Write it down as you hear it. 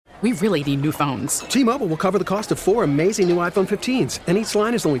We really need new phones. T-Mobile will cover the cost of 4 amazing new iPhone 15s, and each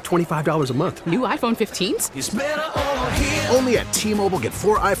line is only $25 a month. New iPhone 15s? It's better over here. Only at T-Mobile, get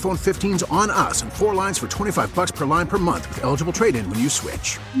 4 iPhone 15s on us and 4 lines for $25 per line per month with eligible trade-in when you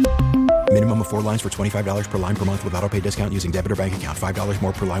switch. Minimum of 4 lines for $25 per line per month with autopay discount using debit or bank account. $5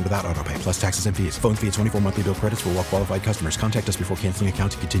 more per line without autopay, plus taxes and fees. Phone fee at 24 monthly bill credits for well-qualified customers. Contact us before canceling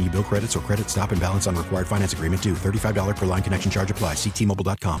account to continue bill credits or credit stop and balance on required finance agreement due. $35 per line connection charge applies. See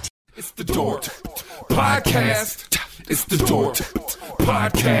T-Mobile.com. It's the Dork Podcast. It's the Dork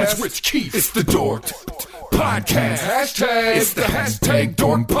Podcast. Rich Keefe. It's the Dork Podcast. Hashtag. It's the hashtag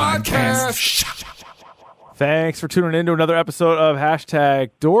Dork Podcast. Thanks for tuning in to another episode of Hashtag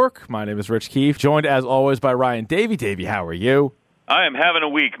Dork. My name is Rich Keefe, joined as always by Ryan Davey. Davey, how are you? I am having a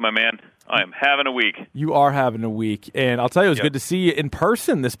week, my man. I am having a week. You are having a week, and I'll tell you, it was good to see you in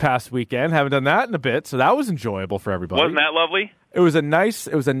person this past weekend. Haven't done that in a bit, so that was enjoyable for everybody. Wasn't that lovely? It was a nice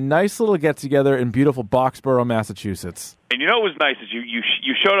little get together in beautiful Boxborough, Massachusetts. And you know what was nice is you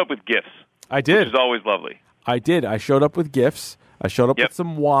showed up with gifts. I did. Which is always lovely. I did. I showed up with gifts. I showed up with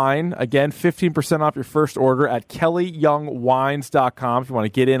some wine. Again, 15% off your first order at kellyyoungwines.com if you want to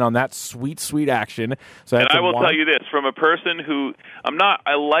get in on that sweet, sweet action. So and I will tell you this, from a person who,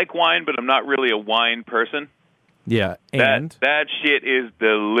 I like wine, but I'm not really a wine person. Yeah, and that shit is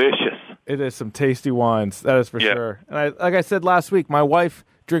delicious. It is some tasty wines, that is for sure. And like I said last week, my wife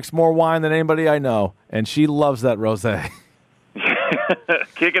drinks more wine than anybody I know, and she loves that rosé.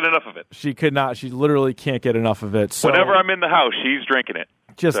 Can't get enough of it. She could not. She literally can't get enough of it. So whenever I'm in the house, she's drinking it.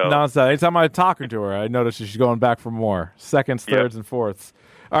 Just nonstop. Anytime I'm talking to her, I notice she's going back for more. Seconds, thirds, and fourths.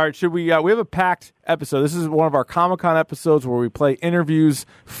 All right, should we have a packed episode. This is one of our Comic-Con episodes where we play interviews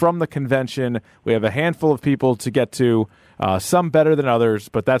from the convention. We have a handful of people to get to, some better than others,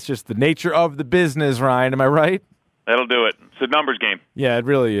 but that's just the nature of the business, Ryan. Am I right? That'll do it. It's a numbers game. Yeah, it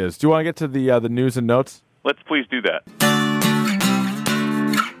really is. Do you want to get to the news and notes? Let's please do that.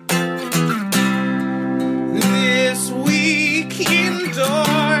 This week in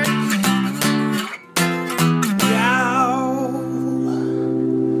Dork.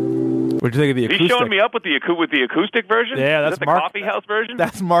 What do you think of the acoustic? He's showing me up with the acoustic version? Yeah, that's the coffee house version?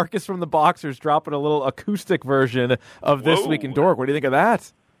 That's Marcus from the Boxers dropping a little acoustic version of This Week in Dork. What do you think of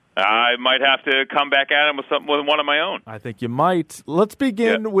that? I might have to come back at him with one of my own. I think you might. Let's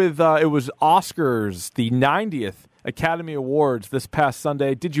begin with, it was Oscars, the 90th Academy Awards this past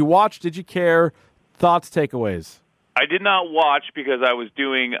Sunday. Did you watch? Did you care? Thoughts, takeaways? I did not watch because I was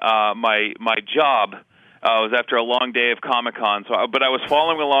doing my job. It was after a long day of Comic-Con, but I was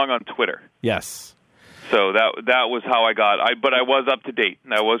following along on Twitter. Yes. So that was how I got. But I was up to date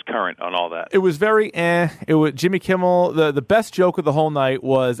and I was current on all that. It was very It was Jimmy Kimmel. The best joke of the whole night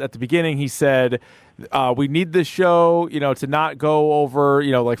was at the beginning. He said, "We need this show, to not go over,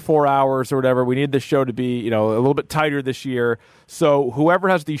 like 4 hours or whatever. We need this show to be, a little bit tighter this year. So whoever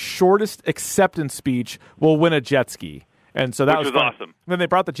has the shortest acceptance speech will win a jet ski." And so that was awesome. Then they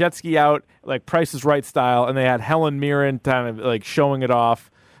brought the jet ski out, like Price is Right style, and they had Helen Mirren kind of like showing it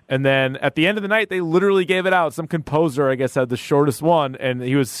off. And then at the end of the night, they literally gave it out. Some composer, I guess, had the shortest one, and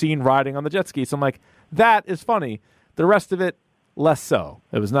he was seen riding on the jet ski. So I'm like, that is funny. The rest of it, less so.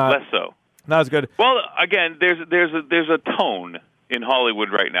 It was not less so. Not as good. Well, again, there's a tone in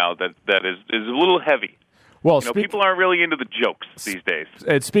Hollywood right now that is a little heavy. Well, people aren't really into the jokes these days.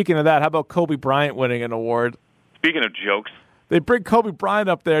 And speaking of that, how about Kobe Bryant winning an award? Speaking of jokes, they bring Kobe Bryant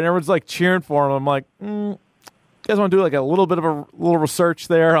up there, and everyone's like cheering for him. I'm like, you guys want to do like a little bit of a little research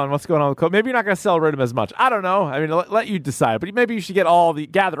there on what's going on with Kobe? Maybe you're not going to celebrate him as much. I don't know. I mean, let you decide. But maybe you should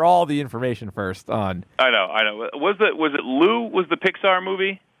gather all the information first on. I know. Was it Lou? Was the Pixar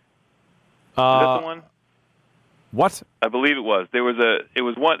movie? Is that the one? What? I believe it was. It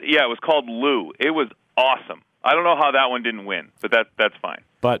was one. Yeah, it was called Lou. It was awesome. I don't know how that one didn't win, but that's fine.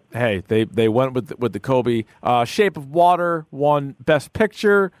 But hey, they went with the Kobe. Shape of Water won Best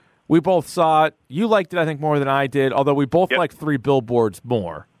Picture. We both saw it. You liked it, I think, more than I did, although we both liked Three Billboards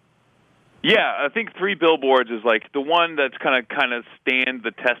more. Yeah, I think Three Billboards is like the one that's kind of stand the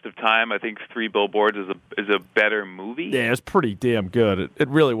test of time. I think Three Billboards is a better movie. Yeah, it's pretty damn good. It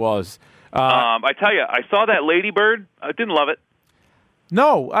really was. I tell you, I saw that Lady Bird. I didn't love it.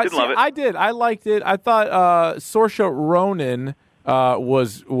 No, love it. I did. I liked it. I thought Saoirse Ronan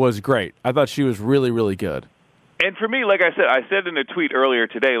was great. I thought she was really, really good. And for me, like I said in a tweet earlier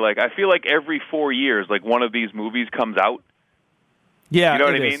today, like I feel like every 4 years, like one of these movies comes out. Yeah, you know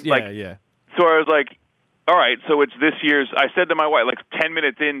what I is. mean? Yeah. So I was like, all right, so it's this year's. I said to my wife, like 10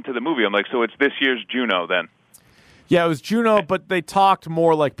 minutes into the movie, I'm like, so it's this year's Juno then. Yeah, it was Juno, but they talked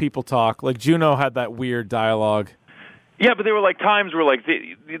more like people talk. Like Juno had that weird dialogue. Yeah, but there were like times where like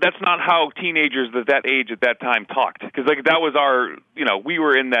that's not how teenagers at that age at that time talked, because like that was our, we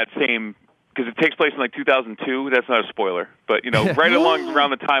were in that same, because it takes place in like 2002. That's not a spoiler, but right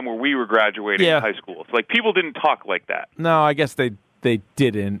around the time where we were graduating high school. So like people didn't talk like that. No, I guess they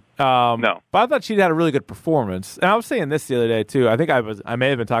didn't. No, but I thought she had a really good performance, and I was saying this the other day too. I think I may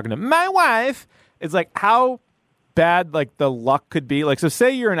have been talking to my wife. It's like how bad like the luck could be. Like, so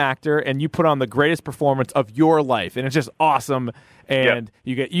say you're an actor and you put on the greatest performance of your life and it's just awesome, and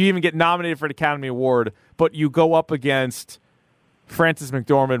you even get nominated for an Academy Award, but you go up against Frances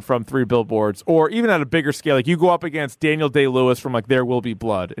McDormand from 3 Billboards, or even at a bigger scale, like you go up against Daniel Day-Lewis from like There Will Be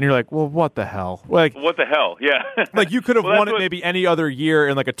Blood, and you're like, well, what the hell? Like, what the hell? Yeah. Like you could have won it maybe any other year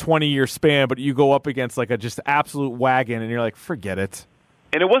in like a 20-year span, but you go up against like a just absolute wagon, and you're like, forget it.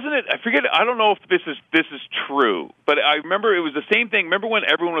 And it wasn't it. I forget. I don't know if this is true, but I remember it was the same thing. Remember when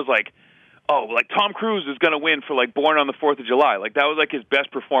everyone was like, "Oh, like Tom Cruise is going to win for like Born on the 4th of July." Like that was like his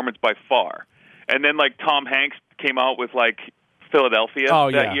best performance by far. And then like Tom Hanks came out with like Philadelphia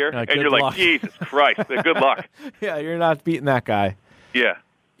that year, and you're like, Jesus Christ, good luck. Yeah, you're not beating that guy. Yeah.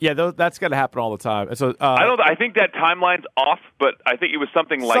 Yeah, that's got to happen all the time. And so I think that timeline's off, but I think it was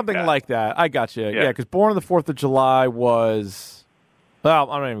something like that. I got you. Yeah, because Born on the 4th of July was.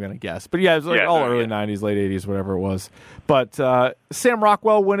 Well, I'm not even going to guess. But yeah, it was like early 90s, late 80s, whatever it was. But Sam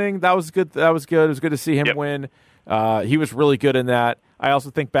Rockwell winning, that was good. That was good. It was good to see him win. He was really good in that. I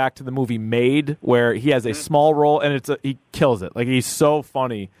also think back to the movie Made, where he has a small role, and he kills it. Like, he's so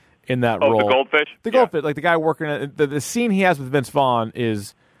funny in that role. Oh, the goldfish? The goldfish. Like, the guy working at the scene he has with Vince Vaughn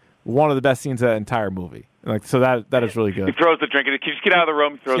is one of the best scenes of that entire movie. Like, so that is really good. He throws the drink in. Can you just get out of the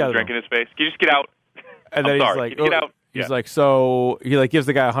room? He throws the drink in his face. Can you just get out? And then he's like, get out. He's like, so he like gives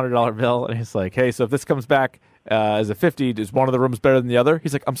the guy $100 bill, and he's like, hey, so if this comes back as a 50, is one of the rooms better than the other?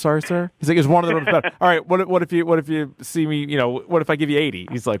 He's like, I'm sorry, sir. He's like, is one of the rooms better? All right, what if you see me? What if I give you 80?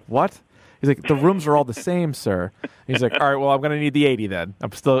 He's like, what? He's like, the rooms are all the same, sir. He's like, all right, well, I'm going to need the 80 then.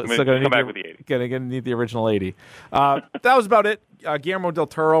 I'm still going to come back with the 80. Going to need the original 80. That was about it. Guillermo del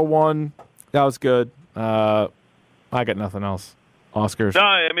Toro won. That was good. I got nothing else. Oscars. No,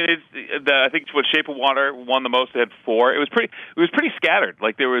 I mean I think what Shape of Water won the most. It had 4. It was pretty scattered.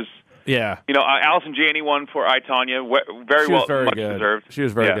 Like there was, Allison Janney won for I, Tonya. Very much deserved. She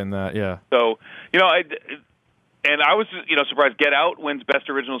was very good in that. Yeah. So and I was surprised. Get Out wins Best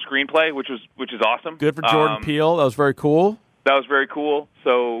Original Screenplay, which is awesome. Good for Jordan Peele. That was very cool. That was very cool.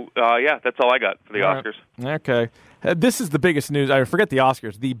 So that's all I got for the Oscars. Okay. This is the biggest news. I forget the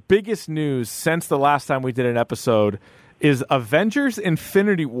Oscars. The biggest news since the last time we did an episode is Avengers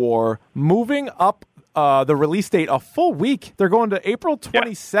Infinity War moving up the release date a full week. They're going to April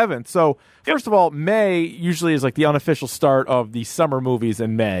 27th. Yeah. So, first of all, May usually is like the unofficial start of the summer movies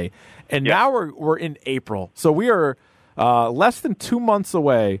in May. And now we're in April. So we are less than 2 months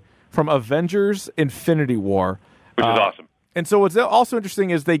away from Avengers Infinity War. Which is awesome. And so what's also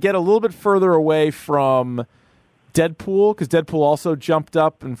interesting is they get a little bit further away from Deadpool, because Deadpool also jumped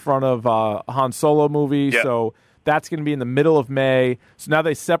up in front of a Han Solo movie. Yeah. So that's going to be in the middle of May. So now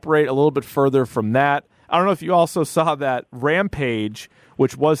they separate a little bit further from that. I don't know if you also saw that Rampage,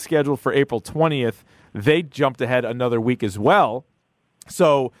 which was scheduled for April 20th, they jumped ahead another week as well.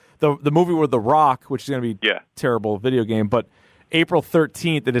 So the movie with The Rock, which is going to be a terrible video game, but April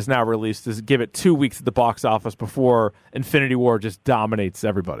 13th it is now released to give it 2 weeks at the box office before Infinity War just dominates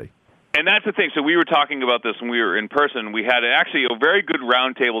everybody. And that's the thing. So we were talking about this when we were in person. We had actually a very good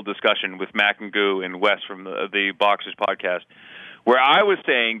roundtable discussion with Mac and Goo and Wes from the Boxers podcast, where I was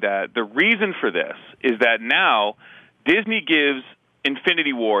saying that the reason for this is that now Disney gives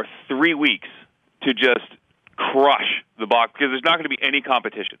Infinity War 3 weeks to just crush the box, because there's not going to be any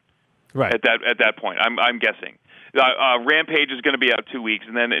competition at that point. I'm guessing. Rampage is going to be out 2 weeks,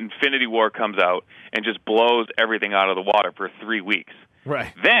 and then Infinity War comes out and just blows everything out of the water for 3 weeks.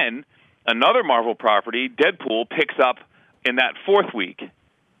 Right. Then another Marvel property, Deadpool, picks up in that 4th week,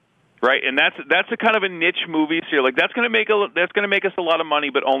 right? And that's a kind of a niche movie. So you're like, that's going to make us a lot of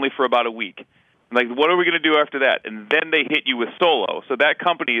money, but only for about a week. Like, what are we going to do after that? And then they hit you with Solo. So that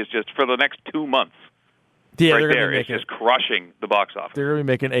company is just for the next 2 months. Yeah, right there, it's just crushing the box office. They're going to be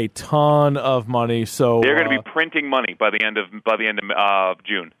making a ton of money. So they're going to be printing money by the end of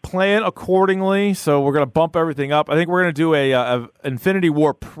June. Plan accordingly. So we're going to bump everything up. I think we're going to do a Infinity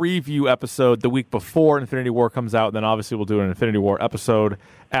War preview episode the week before Infinity War comes out, and then obviously we'll do an Infinity War episode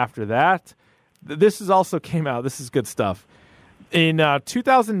after that. This is also came out. This is good stuff. In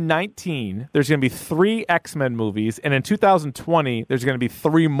 2019, there's going to be 3 X-Men movies, and in 2020, there's going to be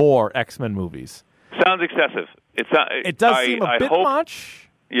 3 more X-Men movies. Sounds excessive. It does seem a bit much.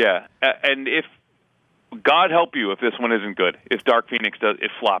 Yeah, and if God help you if this one isn't good. If Dark Phoenix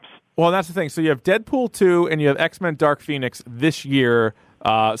flops. Well, that's the thing. So you have Deadpool 2 and you have X-Men Dark Phoenix this year.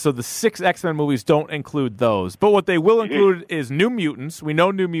 So the 6 X-Men movies don't include those. But what they will include is New Mutants. We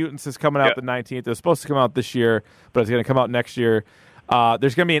know New Mutants is coming out the 19th. It was supposed to come out this year, but it's going to come out next year.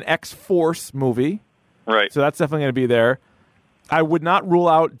 There's going to be an X-Force movie. Right. So that's definitely going to be there. I would not rule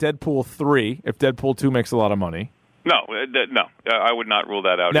out Deadpool 3 if Deadpool 2 makes a lot of money. No, I would not rule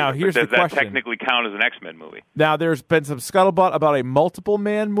that out. Now, either. here's the question. Does that technically count as an X-Men movie? Now, there's been some scuttlebutt about a multiple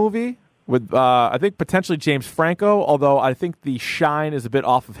man movie with, I think, potentially James Franco, although I think the shine is a bit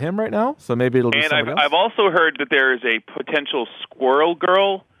off of him right now, so maybe it'll be somebody else. I've also heard that there is a potential Squirrel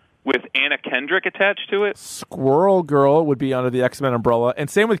Girl with Anna Kendrick attached to it. Squirrel Girl would be under the X-Men umbrella,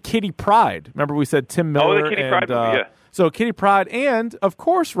 and same with Kitty Pryde. Remember we said Tim Miller? Oh, the Kitty Pryde movie, yeah. So Kitty Pryde, and, of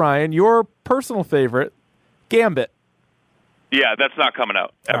course, Ryan, your personal favorite, Gambit. Yeah, that's not coming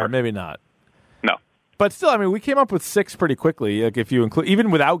out ever. Or maybe not. No. But still, I mean, we came up with 6 pretty quickly. Like if you include, even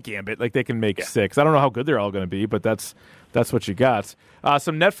without Gambit, like they can make 6. I don't know how good they're all going to be, but that's what you got.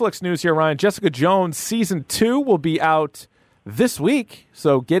 Some Netflix news here, Ryan. Jessica Jones season 2 will be out this week,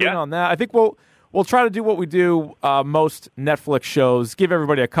 so get in on that. I think we'll try to do what we do most Netflix shows, give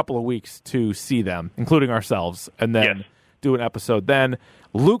everybody a couple of weeks to see them, including ourselves, and then do an episode. Then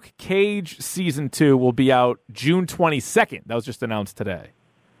Luke Cage season 2 will be out June 22nd. That was just announced today.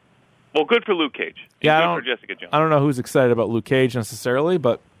 Well, good for Luke Cage. Good for Jessica Jones. I don't know who's excited about Luke Cage necessarily,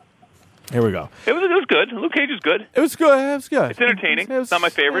 but here we go. It was good. Luke Cage is good. It was good. It's entertaining. It's not my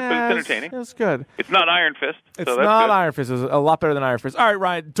favorite, but it's entertaining. It was good. It's not Iron Fist. It's so that's not good. Iron Fist. It was a lot better than Iron Fist. All right,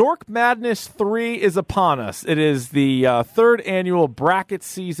 Ryan. Dork Madness 3 is upon us. It is the 3rd annual bracket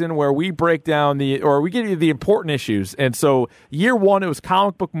season where we break down we give you the important issues. And so year 1, it was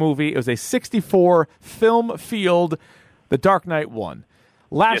comic book movie. It was a 64 film field. The Dark Knight won.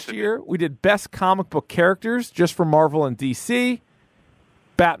 Last year, we did best comic book characters just for Marvel and DC.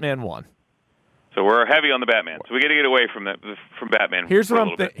 Batman won. So we're heavy on the Batman. So we got to get away from Batman. Here's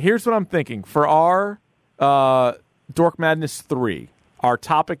what I'm thinking for our Dork Madness 3. Our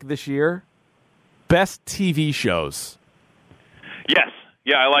topic this year: best TV shows. Yes,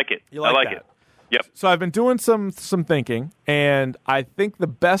 yeah, I like it. You like that? It. Yep. So I've been doing some thinking, and I think the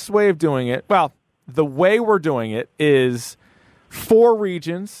best way of doing it, the way we're doing it is 4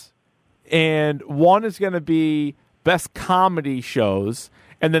 regions, and one is going to be best comedy shows.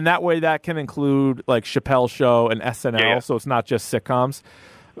 And then that way that can include like Chappelle's Show and SNL, so it's not just sitcoms.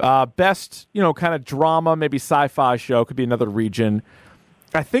 Best, kind of drama, maybe sci-fi show could be another region.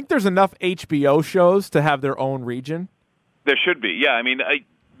 I think there's enough HBO shows to have their own region. There should be, yeah. I mean,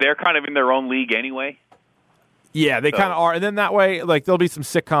 they're kind of in their own league anyway. Yeah, they kind of are. And then that way, like, there'll be some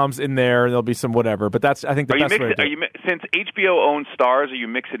sitcoms in there, and there'll be some whatever. But that's, I think, the best way to do it. Since HBO owns Starz, are you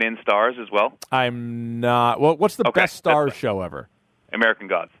mixing in Starz as well? I'm not. Well, what's the best Starz show ever? American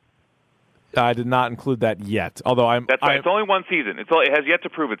Gods. I did not include that yet. Although That's right. It's only one season. It has yet to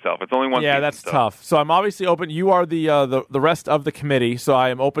prove itself. It's only one season. Yeah, that's tough. So I'm obviously open. You are the rest of the committee, so I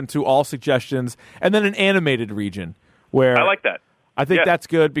am open to all suggestions. And then an animated region where I like that. I think that's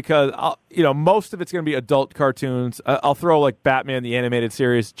good because most of it's going to be adult cartoons. I'll throw like Batman the animated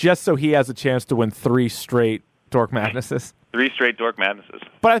series just so he has a chance to win 3 straight Dork Madnesses. 3 straight Dork Madnesses.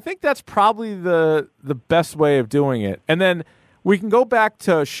 But I think that's probably the best way of doing it. And then we can go back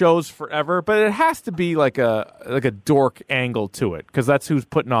to shows forever, but it has to be like a dork angle to it because that's who's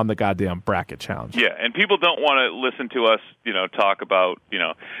putting on the goddamn bracket challenge. Yeah, and people don't want to listen to us, talk about,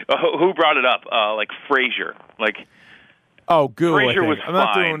 who brought it up, like Frasier, like. Oh, goo! Frasier was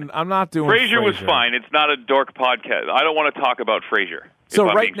fine. I'm not doing. Frasier was fine. It's not a dork podcast. I don't want to talk about Frasier. So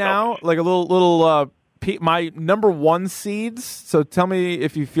right now, like a little. My number 1 seeds. So tell me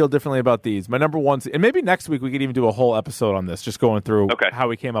if you feel differently about these. My number 1 seed, and maybe next week we could even do a whole episode on this, just going through how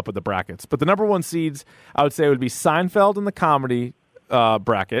we came up with the brackets. But the number 1 seeds, I would say, would be Seinfeld in the comedy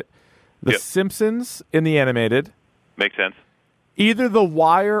bracket, The Simpsons in the animated. Makes sense. Either The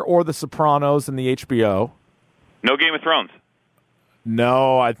Wire or The Sopranos in the HBO. No Game of Thrones.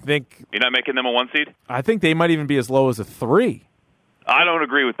 No, I think you're not making them a 1 seed. I think they might even be as low as a 3. I don't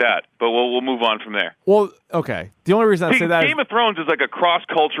agree with that, but we'll move on from there. Well, okay. The only reason I say that Game of Thrones is like a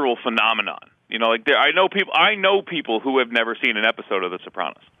cross-cultural phenomenon. I know people who have never seen an episode of The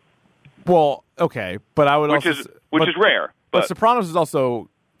Sopranos. Well, okay, but I would which is rare. But Sopranos is also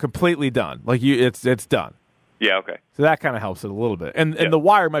completely done. Like it's done. Yeah, okay. So that kind of helps it a little bit. And The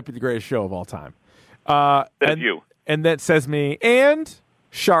Wire might be the greatest show of all time. And that says me and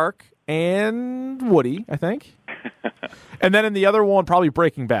Shark and Woody, I think. And then in the other one, probably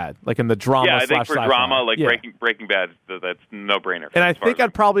Breaking Bad, like in the drama. Yeah, I think for sci-fi. drama, like Yeah. Breaking Bad, that's no brainer. And I think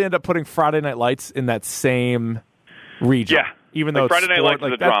I'd probably end up putting Friday Night Lights in that same region. Yeah, even like though Friday it's Night Lights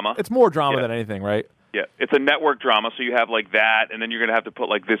is a drama. It's more drama Yeah. than anything, right? Yeah, it's a network drama, so you have like that, and then you're going to have to put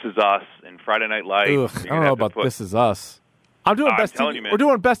like This Is Us and Friday Night Lights. Ugh, You're I gonna don't know have to about put- This Is Us. I'm doing best telling TV. you, man. We're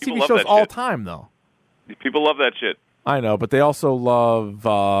doing best People TV love shows that all shit. time, though. People love that shit. I know, but they also love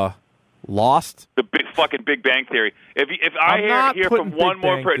Lost. The fucking Big Bang Theory. If I I'm not hear putting from one Big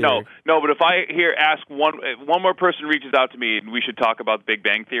more Bang person, Theory. no, but if I ask one more person reaches out to me and we should talk about Big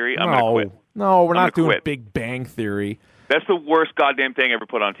Bang Theory, I'm no, going to quit. no, we're I'm not gonna doing quit. Big Bang Theory. That's the worst goddamn thing ever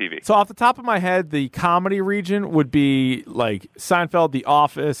put on TV. So off the top of my head, the comedy region would be like Seinfeld, The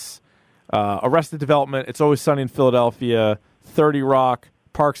Office, Arrested Development, It's Always Sunny in Philadelphia, 30 Rock,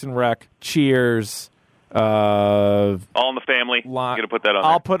 Parks and Rec, Cheers. All in the Family. You're going to put that on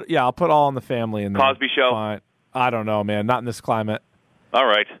there. I'll put All in the Family in there. Cosby Show. Fine. I don't know, man. Not in this climate. All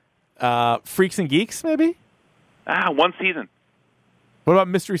right. Freaks and Geeks, maybe. One season. What about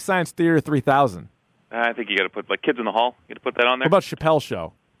Mystery Science Theater 3000? I think you got to put like Kids in the Hall. You got to put that on there. What about Chappelle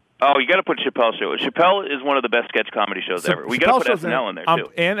Show? Oh, you got to put Chappelle Show. Chappelle is one of the best sketch comedy shows ever. We got to put SNL in there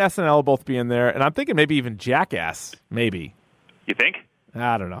too. And SNL will both be in there, and I'm thinking maybe even Jackass. Maybe. You think?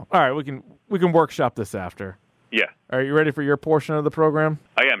 I don't know. All right, we can workshop this after. Yeah. Are you ready for your portion of the program?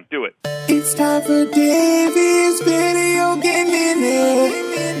 I am. Do it. It's time for Davey's Video Game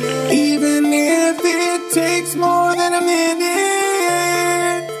Minute. Even if it takes more than a minute.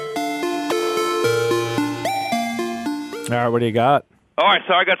 All right, what do you got? All right,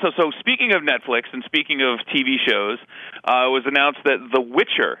 so I got so speaking of Netflix and speaking of TV shows, it was announced that The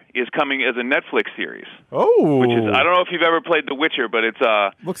Witcher is coming as a Netflix series. Oh, Which is I don't know if you've ever played The Witcher, but it's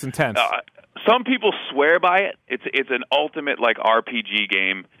looks intense. Some people swear by it. It's an ultimate like RPG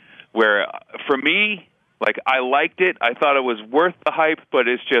game where for me, like I liked it. I thought it was worth the hype, but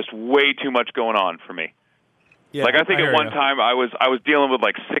it's just way too much going on for me. Yeah, like I think at one time I was dealing with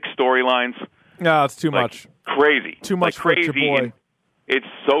like 6 storylines. No, it's too Like, much. Crazy. Too much like for crazy. your boy. And it's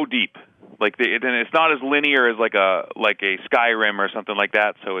so deep. Like and it's not as linear as like a Skyrim or something like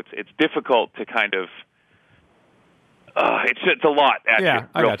that. So it's difficult to kind of. It's a lot at Yeah, you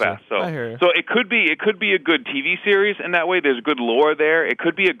I real gotcha. fast. So I hear you. so it could be a good TV series, and that way there's good lore there. It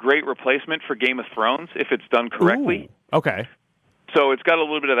could be a great replacement for Game of Thrones if it's done correctly. Ooh, okay. So it's got a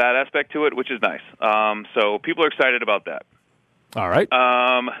little bit of that aspect to it, which is nice. So people are excited about that. All right.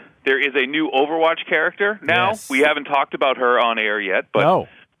 There is a new Overwatch character now. Yes. We haven't talked about her on air yet, but no.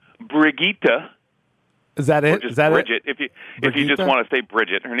 Brigitte. Is that it? Or just Is that Bridget. it? If you just Brigitte? want to say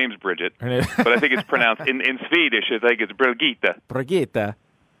Bridget, her name's Bridget. Her name- But I think it's pronounced in Swedish. I think it's Brigitte. Brigitte.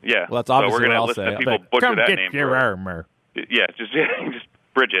 Yeah. Well, that's so obviously we're gonna what I'll listen say. to people Like, butcher come that get name. your for- armor. Yeah, just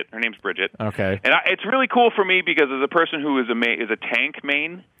Bridget. Her name's Bridget. Okay. And it's really cool for me because as a person who is a tank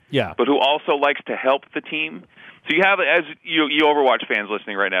main, Yeah. but who also likes to help the team. So you have, as you Overwatch fans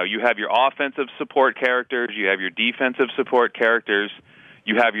listening right now, you have your offensive support characters, you have your defensive support characters,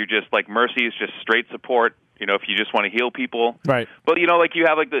 you have your just like Mercy is just straight support. You know, if you just want to heal people, Right. But you know, like you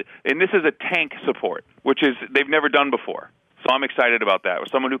have like and this is a tank support, which is they've never done before. So I'm excited about that.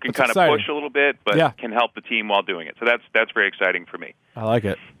 With someone who can That's kind of exciting. push a little bit, but Yeah. can help the team while doing it. So that's very exciting for me. I like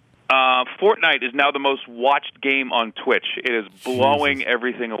it. Fortnite is now the most watched game on Twitch. It is blowing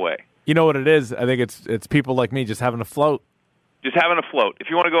everything away. You know what it is? I think it's people like me just having a float. Just having a float. If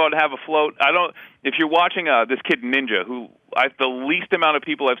you want to go out and have a float, if you're watching this kid Ninja, who the least amount of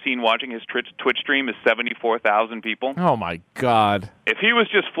people I've seen watching his Twitch stream is 74,000 people. Oh my God. If he was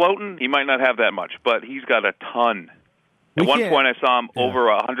just floating, he might not have that much, but he's got a ton. At We one can't- point, I saw him Yeah. over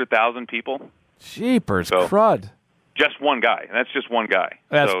 100,000 people. Jeepers So- crud. Just one guy, and that's just one guy.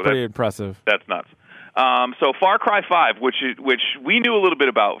 That's so pretty impressive. That's nuts. So Far Cry 5, which we knew a little bit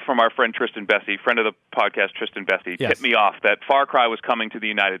about from our friend Tristan Bessie, friend of the podcast Tristan Bessie, Yes. tipped me off that Far Cry was coming to the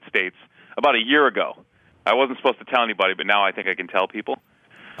United States about a year ago. I wasn't supposed to tell anybody, but now I think I can tell people.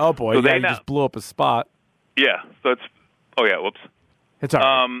 Oh boy, So yeah, they you know. just blew up a spot. Yeah, so it's... Oh, yeah, whoops. It's all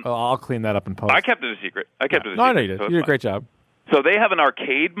right. I'll clean that up in post. I kept it a secret. I kept it a No, secret. I know you did. so You it's did a fine. great job. So they have an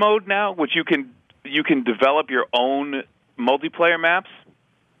arcade mode now, which you can develop your own multiplayer maps,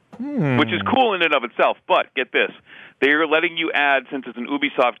 which is cool in and of itself. But get this, they're letting you add, since it's an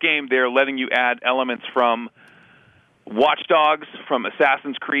Ubisoft game, they're letting you add elements from Watch Dogs, from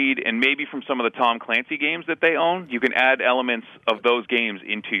Assassin's Creed, and maybe from some of the Tom Clancy games that they own. You can add elements of those games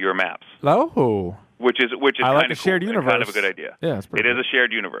into your maps, Oh. which is I like kind a of shared cool and universe. kind of a good idea. Yeah, it's pretty It is a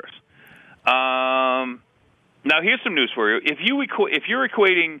shared universe. Now here's some news for you. If you're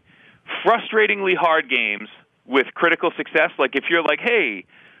equating frustratingly hard games with critical success, like if you're like, hey,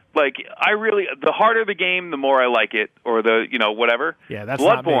 Like, the harder the game, the more I like it, or whatever. Yeah, that's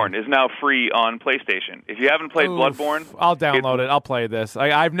not me. Bloodborne is now free on PlayStation. If you haven't played Bloodborne, I'll download it. I'll play this.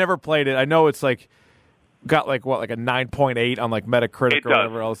 I've never played it. I know it's got a 9.8 on Metacritic or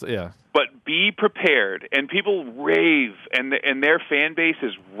whatever else. Yeah. But be prepared, and people rave, and their fan base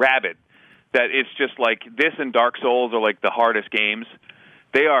is rabid. That it's just like this and Dark Souls are the hardest games.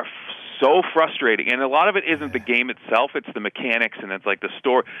 They are so frustrating, and a lot of it isn't the game itself; it's the mechanics, and it's the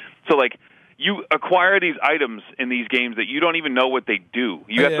story. So you acquire these items in these games that you don't even know what they do.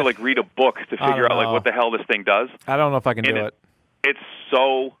 You have to read a book to figure out what the hell this thing does. I don't know if I can do it. It's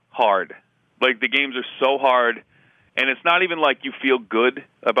so hard. The games are so hard, and it's not even you feel good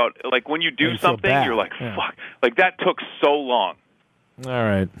about when you do something, you're fuck. That took so long. All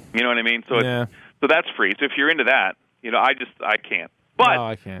right. You know what I mean? So so that's free. So if you're into that, I can't. But no,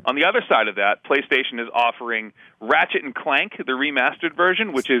 I can't. On the other side of that, PlayStation is offering Ratchet & Clank, the remastered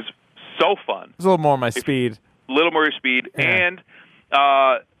version, which is so fun. It's a little more my speed. A little more your speed. Yeah. And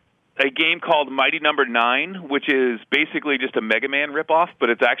a game called Mighty Number 9, which is basically just a Mega Man ripoff, but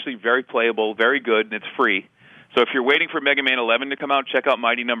it's actually very playable, very good, and it's free. So if you're waiting for Mega Man 11 to come out, check out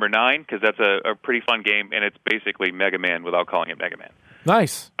Mighty Number 9, because that's a pretty fun game, and it's basically Mega Man without calling it Mega Man.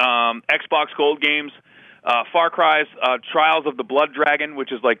 Nice. Xbox Gold games. Far Cry's Trials of the Blood Dragon,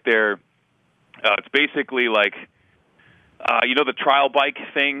 which is their, it's basically the trial bike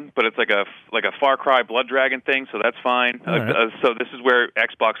thing, but it's like a Far Cry Blood Dragon thing, so that's fine. Right. So this is where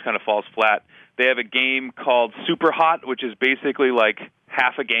Xbox kind of falls flat. They have a game called Super Hot, which is basically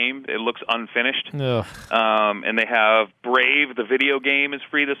half a game. It looks unfinished. Ugh. And they have Brave, the video game, is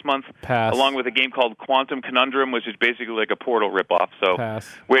free this month. Pass. Along with a game called Quantum Conundrum, which is basically a Portal ripoff. So, Pass.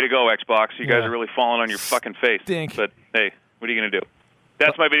 Way to go, Xbox. You guys are really falling on your fucking face. Stink. But, hey, what are you going to do?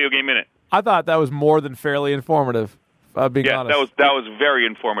 That's my video game minute. I thought that was more than fairly informative, being honest. That was very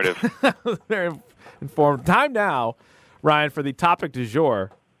informative. Very informative. Time now, Ryan, for the topic du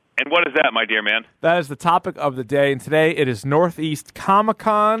jour. And what is that, my dear man? That is the topic of the day, and today it is Northeast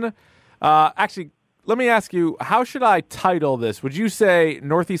Comic-Con. Actually, let me ask you, how should I title this? Would you say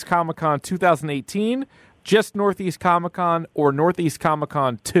Northeast Comic-Con 2018, just Northeast Comic-Con, or Northeast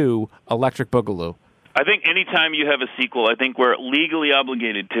Comic-Con 2, Electric Boogaloo? I think anytime you have a sequel, I think we're legally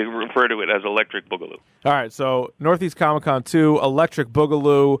obligated to refer to it as Electric Boogaloo. All right, so Northeast Comic-Con 2, Electric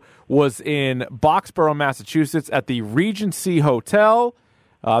Boogaloo, was in Boxborough, Massachusetts, at the Regency Hotel.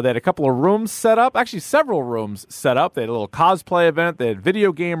 They had a couple of rooms set up, actually several rooms set up. They had a little cosplay event. They had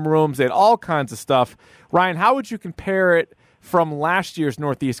video game rooms. They had all kinds of stuff. Ryan, how would you compare it from last year's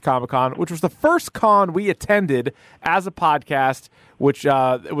Northeast Comic-Con, which was the first con we attended as a podcast, which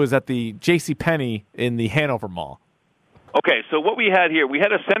was at the JCPenney in the Hanover Mall? Okay, so what we had here, we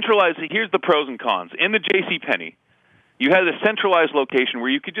had a centralized, here's the pros and cons. In the JCPenney, you had a centralized location where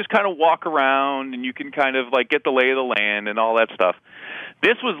you could just kind of walk around and you can kind of get the lay of the land and all that stuff.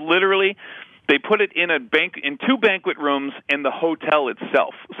 This was literally, they put it in in two banquet rooms in the hotel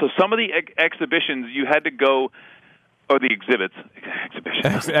itself. So some of the exhibitions you had to go, or the exhibits,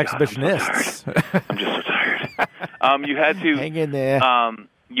 exhibitionists. I'm just so tired. You had to hang in there.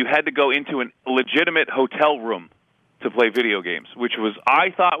 You had to go into a legitimate hotel room to play video games, which I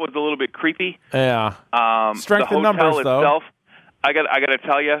thought was a little bit creepy. Yeah. Strength the in numbers, itself, though. I got to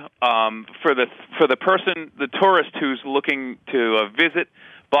tell you, for the person, the tourist who's looking to visit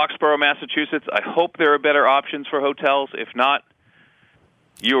Boxborough, Massachusetts, I hope there are better options for hotels. If not,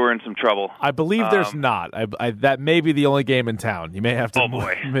 you are in some trouble. I believe there's not. That may be the only game in town. You may have to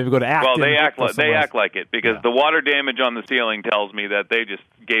maybe go to Acton. Well, they act like it because the water damage on the ceiling tells me that they just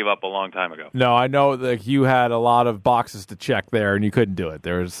gave up a long time ago. No, I know that you had a lot of boxes to check there, and you couldn't do it.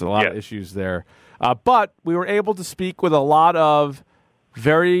 There was a lot of issues there. But we were able to speak with a lot of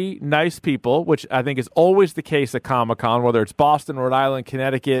very nice people, which I think is always the case at Comic-Con, whether it's Boston, Rhode Island,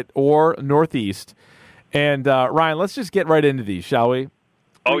 Connecticut, or Northeast. And Ryan, let's just get right into these, shall we?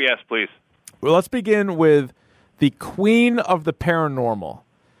 Oh, yes, please. Well, let's begin with the queen of the paranormal.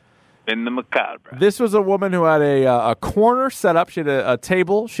 In the macabre. This was a woman who had a corner set up. She had a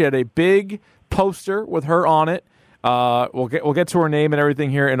table. She had a big poster with her on it. We'll get to her name and everything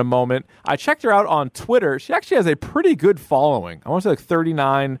here in a moment. I checked her out on Twitter. She actually has a pretty good following. I want to say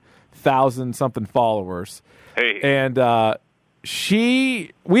 39,000 something followers. Hey. And we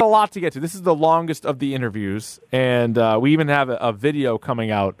have a lot to get to. This is the longest of the interviews, and we even have a video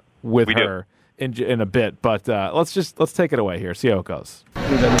coming out with her in a bit. But let's take it away here. See how it goes.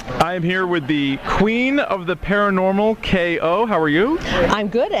 I am here with the queen of the paranormal, K.O. How are you? I'm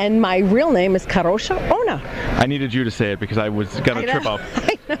good, and my real name is Karosha Ona. I needed you to say it because I was going to trip up.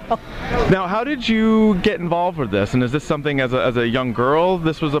 I know. Now, how did you get involved with this? And is this something as a young girl,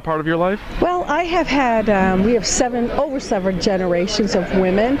 this was a part of your life? Well, I have had, we have over seven generations of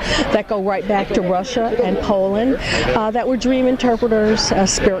women that go right back to Russia and Poland that were dream interpreters,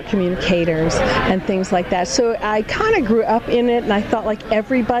 spirit communicators, and things like that. So I kind of grew up in it, and I thought like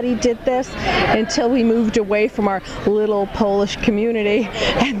everybody did this until we moved away from our little Polish community.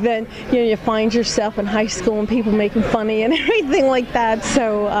 And then, you find yourself in high school and people making fun of you and everything like that.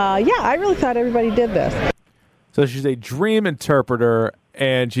 So, I really thought everybody did this. So she's a dream interpreter,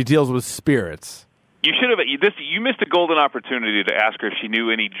 and she deals with spirits. You should have. You missed a golden opportunity to ask her if she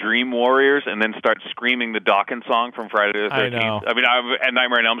knew any Dream Warriors, and then start screaming the Dawkins song from Friday the 13th. I know. And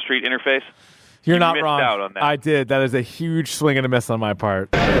Nightmare on Elm Street interface. You're You not missed wrong. out on that. I did. That is a huge swing and a miss on my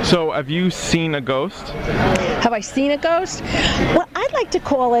part. So, have you seen a ghost? Have I seen a ghost? Well, I'd like to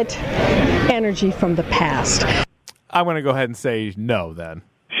call it energy from the past. I'm going to go ahead and say no then.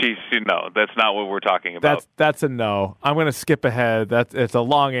 No, that's not what we're talking about. That's a no. I'm going to skip ahead. It's a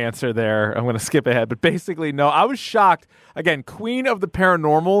long answer there. I'm going to skip ahead. But basically, no. I was shocked. Again, queen of the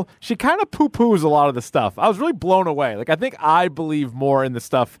paranormal. She kind of poo-poos a lot of the stuff. I was really blown away. Like, I think I believe more in the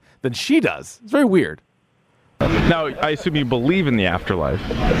stuff than she does. It's very weird. Now, I assume you believe in the afterlife.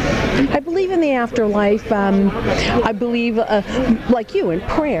 I believe in the afterlife. I believe, like you, in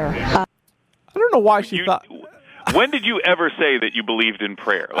prayer. I don't know why she thought... When did you ever say that you believed in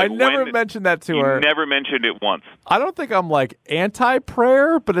prayer? I never mentioned that to her. You never mentioned it once. I don't think I'm like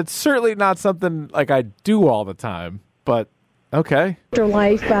anti-prayer, but it's certainly not something like I do all the time. But okay.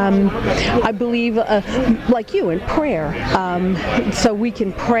 Afterlife, I believe, like you, in prayer. So we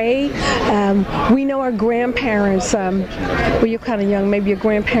can pray. We know our grandparents. Well, you're kind of young. Maybe your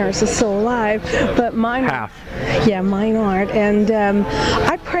grandparents are still alive, but mine. Half. Yeah, mine aren't. And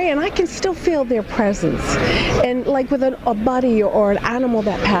I pray, and I can still feel their presence. And like with a buddy or an animal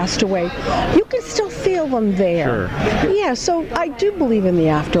that passed away, you can still feel them there. Sure. Yeah. So I do believe in the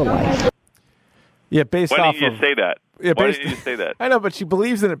afterlife. Yeah, based Why off did you of say that? Yeah, Why did you say that? I know, but she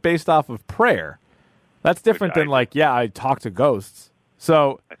believes in it based off of prayer. That's different than like, I talk to ghosts.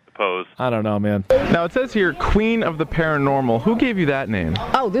 So I suppose. I don't know, man. Now, it says here, Queen of the Paranormal. Who gave you that name?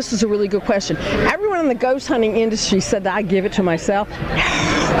 Oh, this is a really good question. Everyone in the ghost hunting industry said that I give it to myself.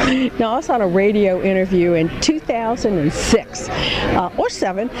 No, I was on a radio interview in 2006 or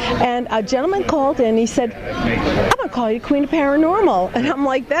 7, and a gentleman called in. He said, "I'm going to call you Queen of Paranormal," and I'm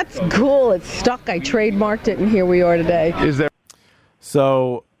like, "That's cool. It's stuck. I trademarked it, and here we are today." Is there?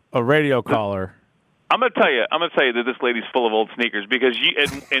 So a radio caller. I'm going to tell you that this lady's full of old sneakers, because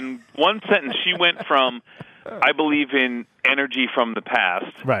in one sentence she went from, I believe in energy from the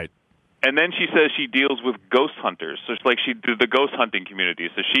past. Right. And then she says she deals with ghost hunters. So it's like she did the ghost hunting community.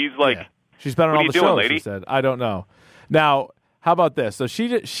 So she's like, she's been on all the shows, lady? she said. I don't know. Now, how about this? So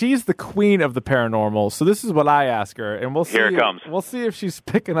she's the queen of the paranormal. So this is what I ask her, and we'll see. Here it comes. We'll see if she's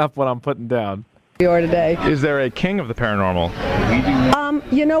picking up what I'm putting down. We are today. Is there a king of the paranormal?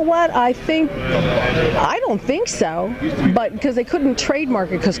 You know what? I don't think so, but because they couldn't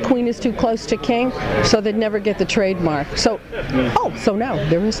trademark it because Queen is too close to King, so they'd never get the trademark. So no,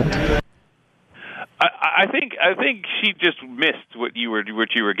 there isn't. I think she just missed what you were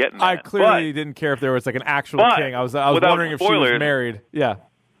getting at. I clearly didn't care if there was like an actual king. I was wondering if she was married. Yeah.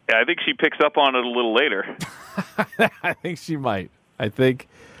 Yeah, I think she picks up on it a little later. I think she might. I think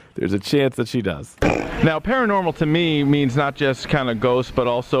there's a chance that she does. Now, paranormal to me means not just kind of ghosts, but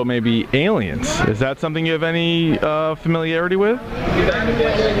also maybe aliens. Is that something you have any familiarity with?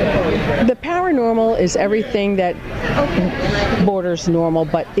 The paranormal is everything that borders normal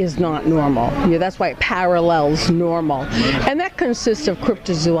but is not normal. That's why it parallels normal. And that consists of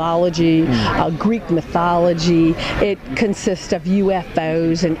cryptozoology, Greek mythology. It consists of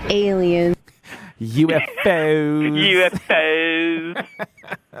UFOs and aliens. UFOs.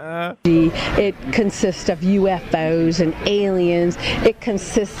 It consists of UFOs and aliens. It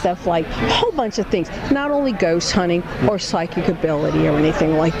consists of like a whole bunch of things, not only ghost hunting or psychic ability or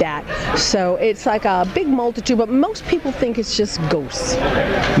anything like that. So it's like a big multitude, but most people think it's just ghosts.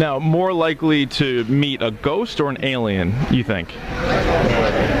 Now, more likely to meet a ghost or an alien, you think?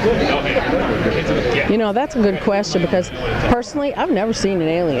 That's a good question, because personally, I've never seen an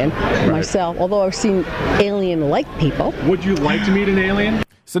alien myself, although I've seen alien-like people. Would you like to meet an alien?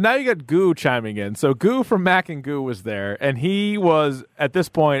 So now you got Goo chiming in. So Goo from Mac and Goo was there, and he was, at this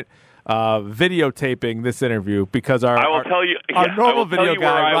point, videotaping this interview because our normal video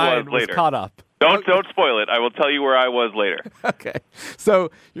guy, Ryan, was caught up. Don't spoil it. I will tell you where I was later. Okay.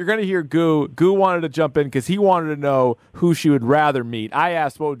 So you're going to hear Goo. Goo wanted to jump in because he wanted to know who she would rather meet. I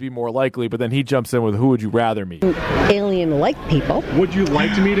asked what would be more likely, but then he jumps in with who would you rather meet? Alien-like people. Would you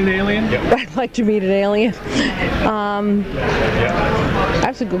like to meet an alien? I'd like to meet an alien.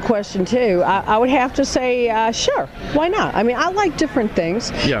 That's a good question, too. I would have to say, sure. Why not? I mean, I like different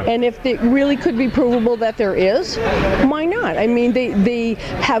things. Yeah. And if it really could be provable that there is, why not? I mean, they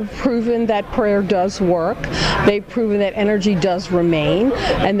have proven that prayer does work. They've proven that energy does remain,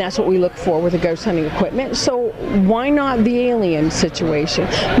 and that's what we look for with the ghost hunting equipment. So why not the alien situation?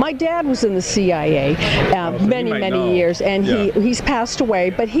 My dad was in the CIA many years, and he's passed away,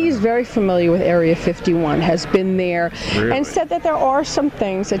 but he's very familiar with Area 51, has been there, and said that there are some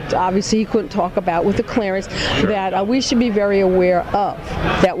things that obviously he couldn't talk about with the clearance that we should be very aware of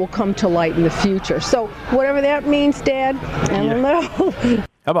that will come to light in the future. So whatever that means, Dad, I don't know.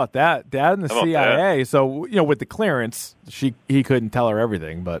 How about that? Dad in the CIA. That? So, with the clearance, he couldn't tell her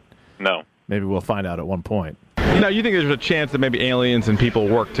everything, but no. Maybe we'll find out at one point. Now, you think there's a chance that maybe aliens and people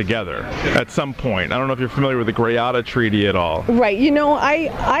work together at some point? I don't know if you're familiar with the Greada Treaty at all. Right.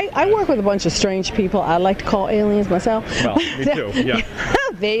 I work with a bunch of strange people. I like to call aliens myself. Well, me too. Yeah.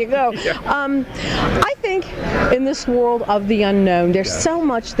 There you go. Yeah. I think in this world of the unknown, there's so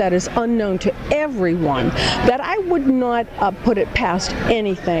much that is unknown to everyone that I would not put it past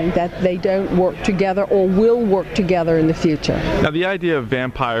anything that they don't work together or will work together in the future. Now, the idea of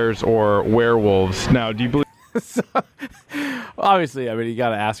vampires or werewolves, now, do you believe... Obviously, I mean, you got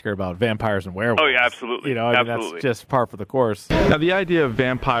to ask her about vampires and werewolves. Oh, yeah, absolutely. That's just par for the course. Now, the idea of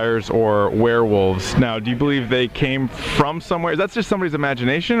vampires or werewolves, now, do you believe they came from somewhere? Is that just somebody's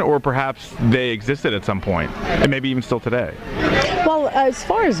imagination, or perhaps they existed at some point, and maybe even still today? Well, as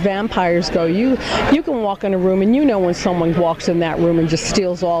far as vampires go, you can walk in a room and when someone walks in that room and just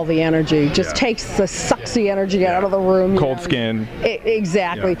steals all the energy, just sucks the energy out of the room. Cold skin.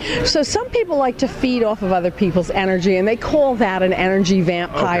 Exactly. Yeah. So some people like to feed off of other people's energy, and they call that an energy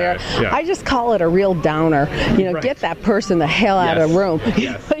vampire. Okay. Yeah. I just call it a real downer. Right. Get that person the hell out of the room.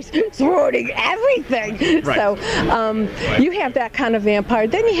 Yes. It's ruining everything. Right. So you have that kind of vampire.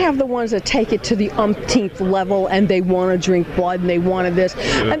 Then you have the ones that take it to the umpteenth level, and they want to drink blood, and they wanted this.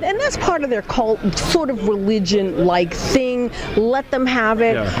 And that's part of their cult, sort of religion-like thing. Let them have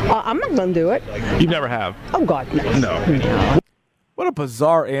it. Yeah. I'm not going to do it. You never have? Oh, God, no. No. What a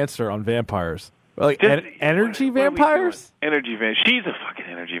bizarre answer on vampires. Like energy vampires? Energy vampire. She's a fucking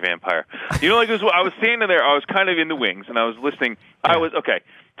energy vampire. Like I was standing there. I was kind of in the wings, and I was listening. I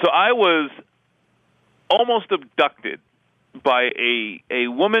was almost abducted by a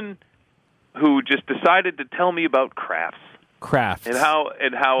woman who just decided to tell me about crafts. And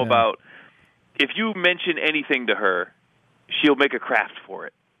how about if you mention anything to her, she'll make a craft for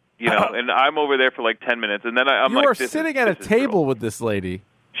it. And I'm over there for like 10 minutes, and then I'm like, you were sitting at a table with this lady.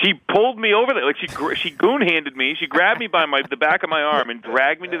 She pulled me over there, like she goon-handed me. She grabbed me by the back of my arm and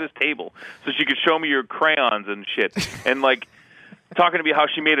dragged me to this table so she could show me your crayons and shit, and like talking to me how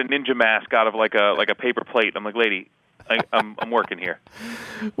she made a ninja mask out of like a paper plate. I'm like, lady, I'm working here.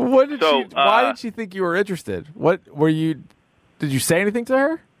 Why did she think you were interested? Did you say anything to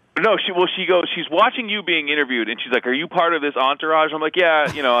her? No, she goes, she's watching you being interviewed, and she's like, are you part of this entourage? I'm like, yeah,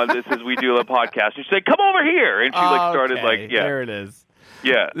 this is, we do a podcast. And she's like, come over here. And she started there it is.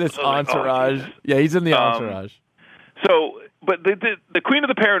 Yeah. This entourage. Yeah, he's in the entourage. So, but the Queen of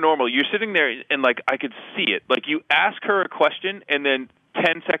the Paranormal, you're sitting there, and like, I could see it. Like, you ask her a question, and then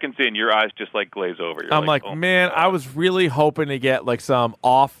 10 seconds in, your eyes just like glaze over. I'm like, oh, man, I was really hoping to get like some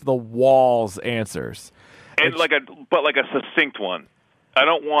off the walls answers. And like a succinct one. I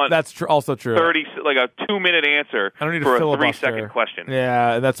don't want. That's also true. 30, like a 2-minute answer. I don't need for a 3-second question.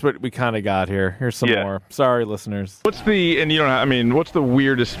 Yeah, that's what we kind of got here. Here's some more. Sorry, listeners. What's the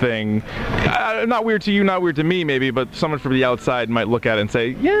weirdest thing? Not weird to you, not weird to me, maybe, but someone from the outside might look at it and say,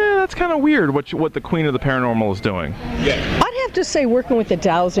 yeah, that's kind of weird. What the Queen of the Paranormal is doing. Yeah. I'd have to say, working with the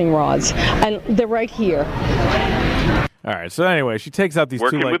dowsing rods, and they're right here. All right. So anyway, she takes out these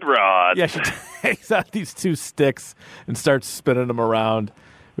working with rods. Yeah, she takes out these 2 sticks and starts spinning them around.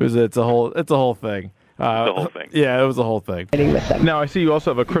 It's a whole thing. The whole thing. Yeah, it was a whole thing. Now I see you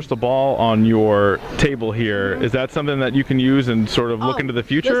also have a crystal ball on your table here. Is that something that you can use and sort of look into the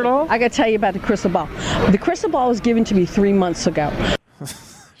future at all? I got to tell you about the crystal ball. The crystal ball was given to me 3 months ago.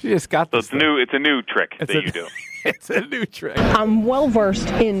 She just got this. So it's a new trick that you do. It's a new trick. I'm well versed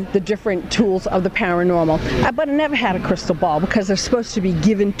in the different tools of the paranormal, but I never had a crystal ball because they're supposed to be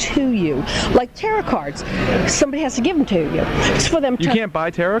given to you. Like tarot cards, somebody has to give them to you. It's for them. You can't buy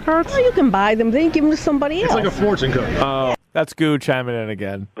tarot cards? Well, you can buy them. Then you give them to somebody else. It's like a fortune cookie. That's Goo chiming in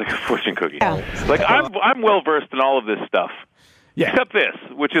again. Like a fortune cookie. Yeah. Like I'm well versed in all of this stuff. Yeah. Except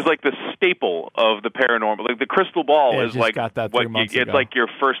this, which is like the staple of the paranormal. Like the crystal ball Yeah, is just like got that what 3 months it's ago. like your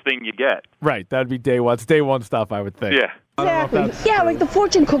first thing you get. Right. That'd be day one. It's day one stuff, I would think. Yeah. Exactly. Yeah, like the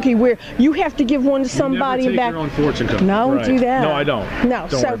fortune cookie where you have to give one to somebody Never take back. your own fortune cookie. No, Right. do that. No, I don't. No, Don't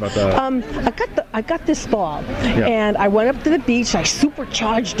so worry about that. I got this ball, and I went up to the beach. I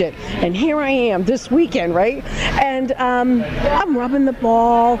supercharged it, and here I am this weekend, right? And I'm rubbing the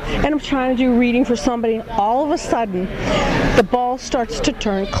ball, and I'm trying to do a reading for somebody. And all of a sudden, the ball starts to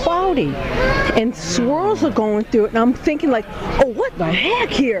turn cloudy, and swirls are going through it. And I'm thinking, like, oh, what the heck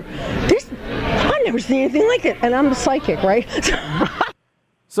here? I've never seen anything like it. And I'm a psychic, right?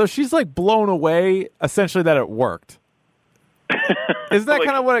 So she's like blown away, essentially, that it worked. Isn't that Like-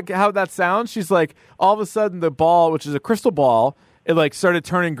 kind of how that sounds? She's like, all of a sudden, the ball, which is a crystal ball, it like started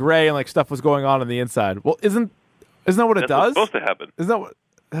turning gray and like stuff was going on the inside. Well, isn't that what it That's does? what's supposed to happen. Isn't that what?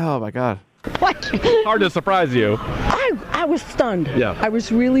 Oh my god! Hard to surprise you. I was stunned. Yeah. I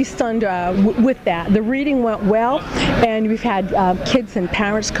was really stunned with that. The reading went well, and we've had kids and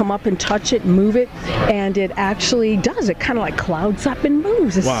parents come up and touch it and move it, and it actually does. It kind of like clouds up and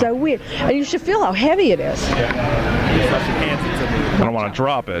moves. It's so weird. And you should feel how heavy it is. I don't want to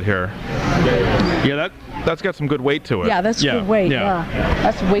drop it here. Yeah, that's got some good weight to it. Yeah, that's good weight. Yeah.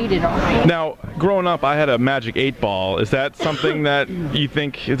 That's weighted on. Now, growing up, I had a Magic 8-Ball. Is that something that you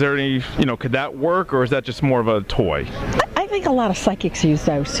think, is there any, could that work, or is that just more of a toy? I think a lot of psychics use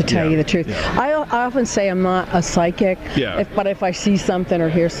those, to tell you the truth. I often say I'm not a psychic, but if I see something or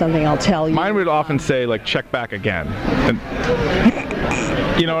hear something, I'll tell you. Mine would often say, like, check back again. And,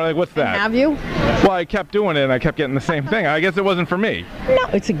 like, what's that? Have you? Well, I kept doing it, and I kept getting the same thing. I guess it wasn't for me. No,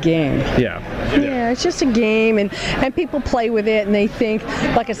 it's a game. Yeah, it's just a game, and people play with it, and they think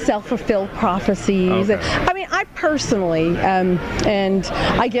like a self-fulfilled prophecies. Okay. I mean, I personally, and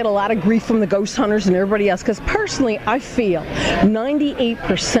I get a lot of grief from the ghost hunters and everybody else, because personally, I feel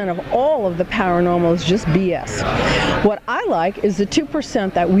 98% of all of the paranormal is just BS. What I like is the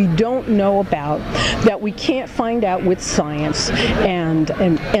 2% that we don't know about, that we can't find out with science and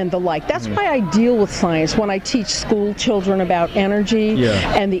the like. That's why I deal with science when I teach school children about energy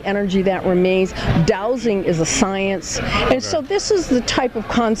and the energy that remains. Dowsing is a science, and so this is the type of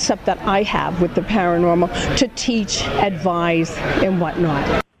concept that I have with the paranormal, to teach, advise, and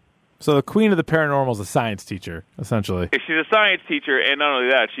whatnot. So the queen of the paranormal is a science teacher, essentially. She's a science teacher, and not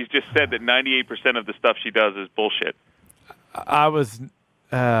only that, she's just said that 98% of the stuff she does is bullshit. I was it's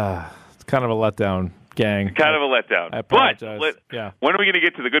kind of a letdown, gang. Kind of a letdown. I apologize. But when are we going to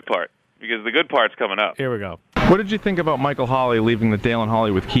get to the good part? Because the good part's coming up. Here we go. What did you think about Michael Hawley leaving the Dale and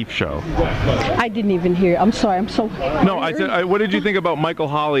Holly with Keith show? I didn't even hear. I'm sorry. I'm so. No, I said, what did you think about Michael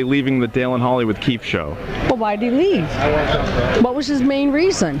Hawley leaving the Dale and Holly with Keith show? Well, why did he leave? What was his main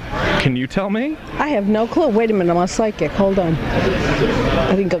reason? Can you tell me? I have no clue. Wait a minute. I'm a psychic. Hold on.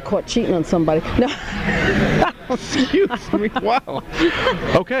 I think I got caught cheating on somebody. No. Excuse me. Wow.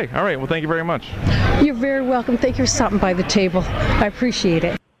 Okay. All right. Well, thank you very much. You're very welcome. Thank you for stopping by the table. I appreciate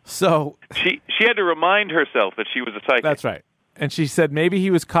it. So she had to remind herself that she was a psychic. That's right. And she said maybe he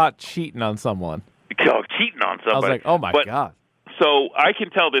was caught cheating on someone. Oh, cheating on somebody. I was like, oh my God. So I can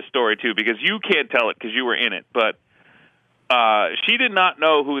tell this story too, because you can't tell it because you were in it. But she did not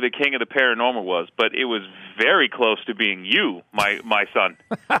know who the king of the paranormal was, but it was very close to being you, my son.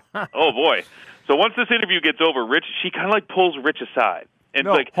 Oh boy. So once this interview gets over, she kind of like pulls Rich aside. And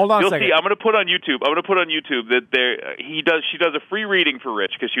no, hold on a second. See, I'm going to put on YouTube that she does a free reading for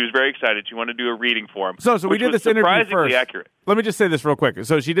Rich because she was very excited. She wanted to do a reading for him. So we did this interview first. Surprisingly accurate. Let me just say this real quick.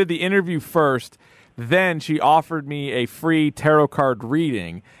 So she did the interview first. Then she offered me a free tarot card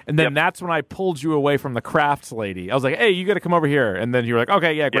reading, and then that's when I pulled you away from the crafts lady. I was like, "Hey, you got to come over here." And then you were like,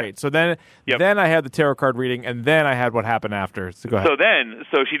 "Okay, yeah, great." So then I had the tarot card reading, and then I had what happened after. So go ahead.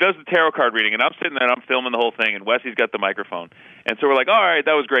 So she does the tarot card reading, and I'm sitting there and I'm filming the whole thing, and Wesley's got the microphone, and so we're like, "All right,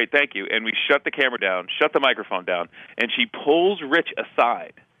 that was great, thank you." And we shut the camera down, shut the microphone down, and she pulls Rich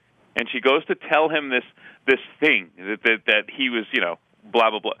aside, and she goes to tell him this thing that he was,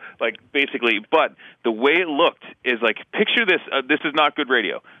 blah, blah, blah, like basically, but the way it looked is like, picture this, this is not good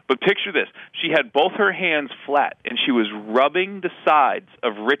radio, but picture this. She had both her hands flat, and she was rubbing the sides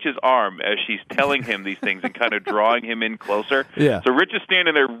of Rich's arm as she's telling him these things and kind of drawing him in closer. Yeah. So Rich is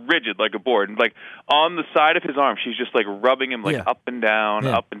standing there rigid like a board, and like on the side of his arm, she's just like rubbing him like up and down,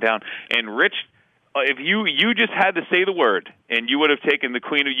 and Rich, if you just had to say the word, and you would have taken the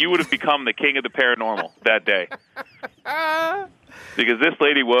queen, you would have become the king of the paranormal that day. Because this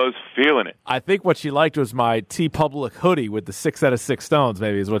lady was feeling it. I think what she liked was my T Public hoodie with the 6 out of 6 stones,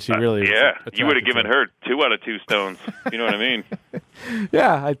 maybe, is what she really Yeah, was you would have given her 2 out of 2 stones. You know what I mean?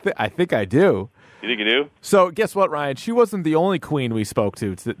 Yeah, I think I do. You think you do? So guess what, Ryan? She wasn't the only queen we spoke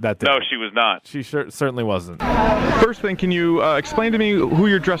to that day. No, she was not. She certainly wasn't. First thing, can you explain to me who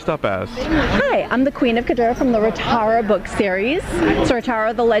you're dressed up as? Hi, I'm the Queen of Qadr from the Ratara book series. It's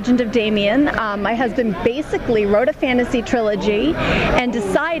Ratara, the Legend of Damien. My husband basically wrote a fantasy trilogy and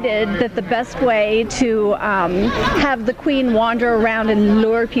decided that the best way to have the queen wander around and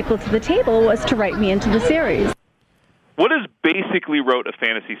lure people to the table was to write me into the series. What does basically wrote a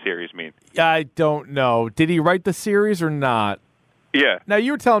fantasy series mean? I don't know. Did he write the series or not? Yeah. Now,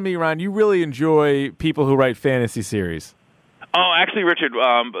 you were telling me, Ryan, you really enjoy people who write fantasy series. Oh, actually, Richard,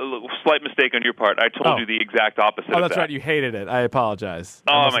 slight mistake on your part. I told you the exact opposite of that. Oh, that's right. You hated it. I apologize.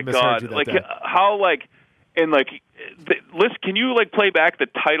 Oh, my God. Can you, play back the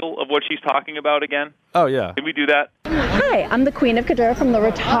title of what she's talking about again? Oh, yeah. Can we do that? Hi, I'm the Queen of Qadr from the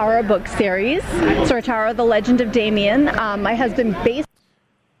Ratara book series. It's Ratara, the Legend of Damien. My husband based...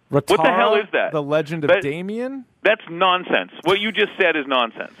 Ratara, what the hell is that? The Legend of Damien? That's nonsense. What you just said is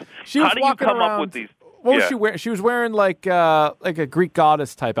nonsense. How do you come up with these... What was she wearing? She was wearing like a Greek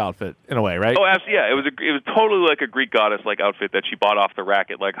goddess type outfit in a way, right? Oh, absolutely. Yeah, it was totally like a Greek goddess like outfit that she bought off the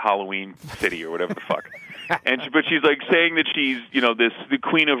rack at Halloween City or whatever the fuck. But she's saying that she's the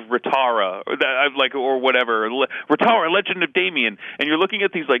queen of Ratara or whatever, Ratara, Legend of Damien, and you're looking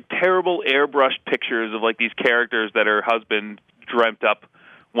at these terrible airbrushed pictures of these characters that her husband dreamt up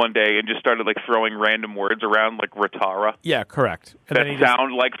one day and just started throwing random words around Ratara. Yeah, correct. And that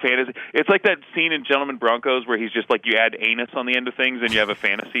sound like fantasy. It's like that scene in Gentlemen Broncos where he's just you add anus on the end of things and you have a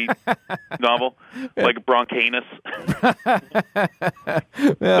fantasy novel, like Broncanus.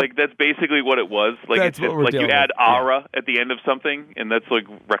 Yeah. That's basically what it was. That's it's just you add ara at the end of something, and that's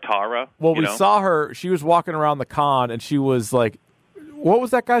Ratara. Well, we saw her. She was walking around the con, and she was what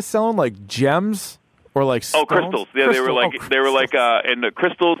was that guy selling? Gems? Or stones? Crystals. Yeah, they were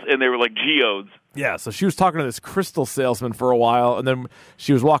crystals, and they were geodes. Yeah, so she was talking to this crystal salesman for a while, and then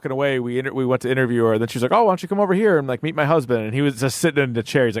she was walking away. We went to interview her, and then she's like, "Oh, why don't you come over here and meet my husband?" And he was just sitting in the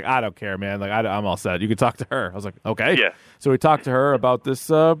chair. He's like, "I don't care, man. I'm all set. You can talk to her." I was like, "Okay." Yeah. So we talked to her about this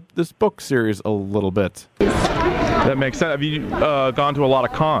book series a little bit. That makes sense. Have you gone to a lot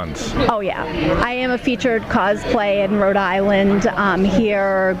of cons? Oh, yeah. I am a featured cosplay in Rhode Island,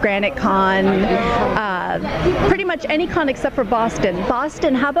 here, Granite Con, pretty much any con except for Boston.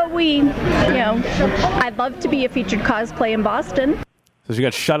 Boston, how about I'd love to be a featured cosplay in Boston. So she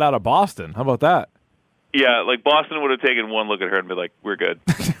got shut out of Boston. How about that? Yeah, Boston would have taken one look at her and be like, "We're good."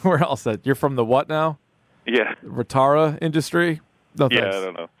 We're all set. You're from the what now? Yeah. Ratara industry? No, yeah, thanks. I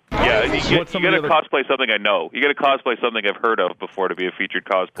don't know. Yeah, you got to cosplay something I know. You got to cosplay something I've heard of before to be a featured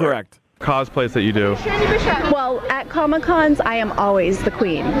cosplayer. Correct. Cosplays that you do. Well, at Comic-Cons, I am always the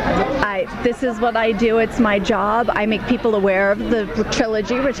queen. This is what I do. It's my job. I make people aware of the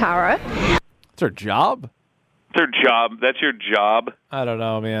trilogy, Ratara. It's her job? It's her job. That's your job? I don't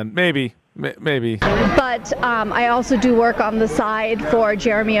know, man. Maybe. But I also do work on the side for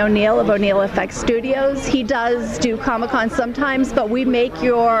Jeremy O'Neill of O'Neill Effects Studios. He does do Comic-Con sometimes, but we make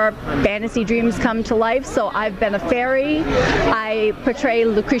your fantasy dreams come to life. So I've been a fairy. I portray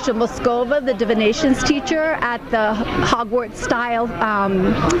Lucretia Moscova, the divinations teacher at the Hogwarts-style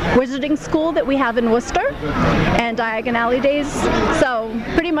wizarding school that we have in Worcester and Diagon Alley Days. So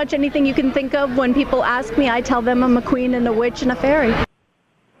pretty much anything you can think of. When people ask me, I tell them I'm a queen and a witch and a fairy.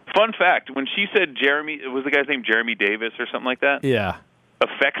 Fun fact, when she said Jeremy, was the guy's name Jeremy Davis or something like that? Yeah.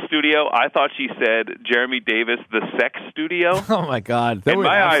 Effects Studio, I thought she said Jeremy Davis, the Sex Studio. Oh, my God. And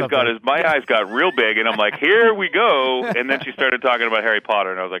my eyes got real big, and I'm like, here we go. And then she started talking about Harry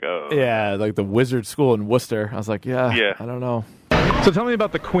Potter, and I was like, oh. Yeah, the wizard school in Worcester. I was like, yeah. I don't know. So tell me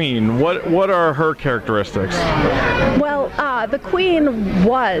about the Queen. What are her characteristics? Well, the Queen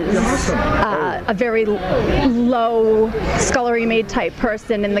was a very low, scullery-maid type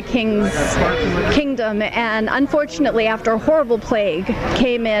person in the king's kingdom, and unfortunately, after a horrible plague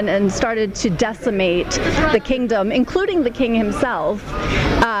came in and started to decimate the kingdom, including the king himself,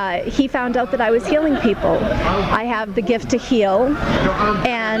 he found out that I was healing people. I have the gift to heal,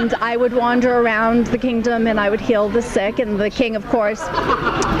 and I would wander around the kingdom and I would heal the sick, and the king, of course,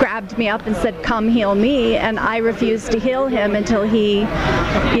 grabbed me up and said, "Come heal me," and I refused to heal him until he,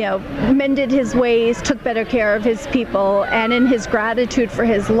 mended his ways, took better care of his people, and in his gratitude for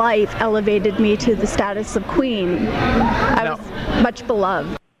his life, elevated me to the status of queen. I was much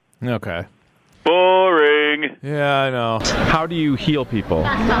beloved. Okay. Boring. Yeah, I know. How do you heal people?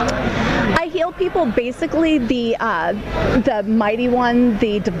 I heal people basically the mighty one,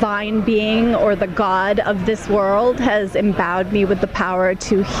 the divine being, or the God of this world has endowed me with the power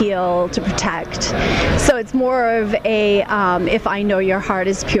to heal, to protect. So it's more of a if I know your heart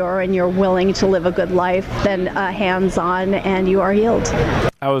is pure and you're willing to live a good life, then hands-on and you are healed.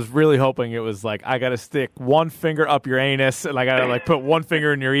 I was really hoping it was like, I got to stick one finger up your anus, and I got to like put one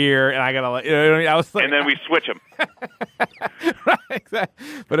finger in your ear, and I got to like, I was like, and then we switch them. Right, exactly.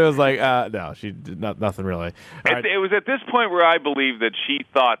 But it was like, no, she did nothing really. It was at this point where I believed that she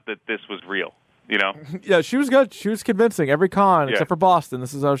thought that this was real. You know? Yeah, she was good. She was convincing. Every con, except for Boston.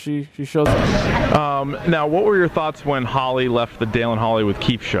 This is how she shows up. Now, what were your thoughts when Holly left the Dale and Holly with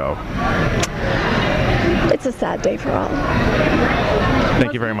Keefe show? It's a sad day for all.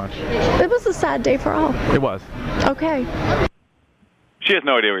 Thank you very much. It was a sad day for all. It was. Okay. She has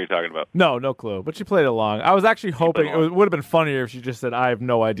no idea what you're talking about. No clue. But she played along. I was actually hoping it would have been funnier if she just said, I have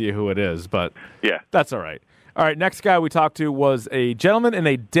no idea who it is. But yeah, that's all right. All right, next guy we talked to was a gentleman in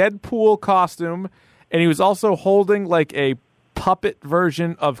a Deadpool costume, and he was also holding like a puppet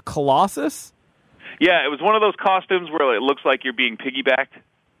version of Colossus. Yeah, it was one of those costumes where it looks like you're being piggybacked.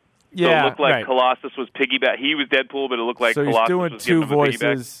 Yeah, so it looked like right. Colossus was piggyback. He was Deadpool, but it looked like so Colossus he's doing was two giving him a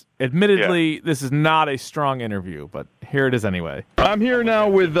piggyback. voices. Admittedly, this is not a strong interview, but here it is anyway. I'm here now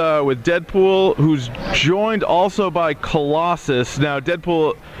with Deadpool, who's joined also by Colossus. Now,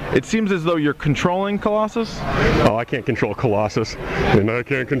 Deadpool, it seems as though you're controlling Colossus? Oh, I can't control Colossus, and I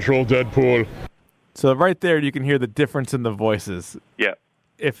can't control Deadpool. So right there, you can hear the difference in the voices. Yeah.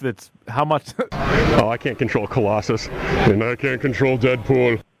 If it's how much... Oh, I can't control Colossus, and I can't control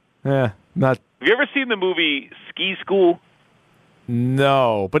Deadpool. Yeah, not... Have you ever seen the movie Ski School?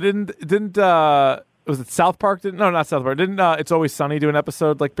 No, but didn't was it South Park? No, not South Park. Didn't It's Always Sunny do an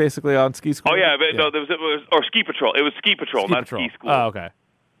episode like basically on Ski School? Oh yeah, but no, there was or Ski Patrol. It was Ski Patrol, not Ski School. Oh, okay.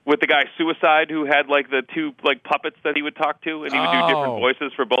 With the guy Suicide who had like the two like puppets that he would talk to, and he would do different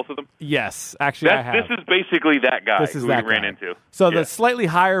voices for both of them. Yes, actually, I have. This is basically that guy who we ran into. So the slightly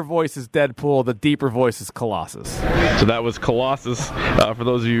higher voice is Deadpool, the deeper voice is Colossus. So that was Colossus. For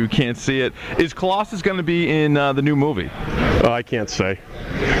those of you who can't see it, is Colossus going to be in the new movie? I can't say.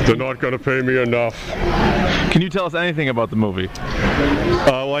 They're not going to pay me enough. Can you tell us anything about the movie?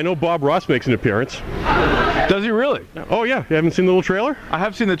 Well, I know Bob Ross makes an appearance. Does he really? Oh, yeah. You haven't seen the little trailer? I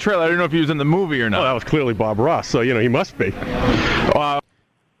have seen the trailer. I don't know if he was in the movie or not. Oh, that was clearly Bob Ross, so, he must be.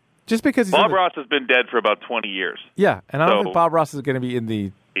 Just because Bob Ross has been dead for about 20 years. Yeah, and I don't think Bob Ross is going to be in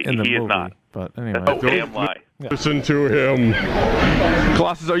the movie. He is not. But anyway. That's a damn lie. Listen to him.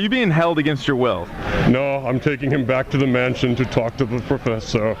 Colossus, are you being held against your will? No, I'm taking him back to the mansion to talk to the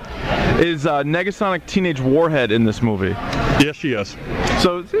professor. Is Negasonic Teenage Warhead in this movie? Yes, she is.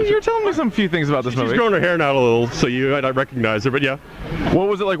 So you're telling me some few things about this movie. She's growing her hair out a little, so you might not recognize her, but yeah. What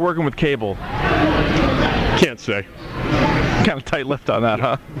was it like working with Cable? Can't say. Kind of tight-lipped on that,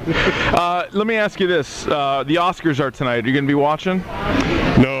 huh? Let me ask you this. The Oscars are tonight. Are you going to be watching?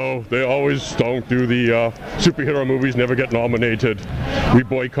 No, they always don't do the superhero movies, never get nominated. We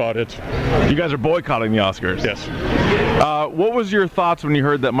boycott it. You guys are boycotting the Oscars? Yes. What was your thoughts when you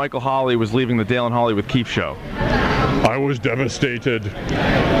heard that Michael Holley was leaving the Dale and Holly with Keefe show? I was devastated.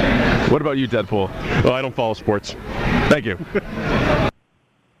 What about you, Deadpool? Well, I don't follow sports. Thank you.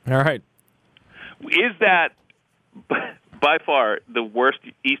 All right. Is that by far the worst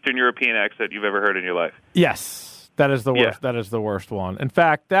Eastern European accent you've ever heard in your life? Yes, that is the worst. Yeah. That is the worst one. In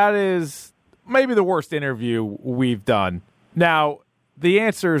fact, that is maybe the worst interview we've done. Now, the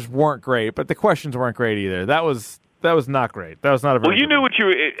answers weren't great, but the questions weren't great either. That was not great. That was not a very Well, you knew what you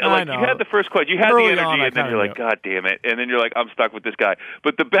were like. You had the first question. You had the energy, and then you're like, God damn it! And then you're like, I'm stuck with this guy.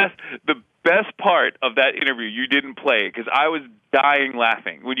 But the best part of that interview, you didn't play because I was dying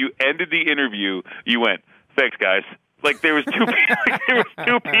laughing when you ended the interview. You went, "Thanks, guys." Like there was two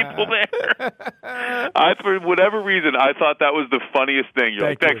people there. For whatever reason, I thought that was the funniest thing.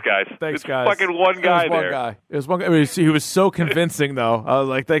 You're thanks, guys. Thanks, it's guys. Fucking one guy there. It was one guy. He was so convincing, though. I was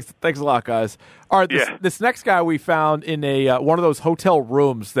like, thanks a lot, guys. All right, this next guy we found in a one of those hotel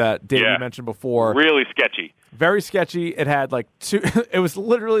rooms that David mentioned before. Really sketchy. Very sketchy. It had like two. It was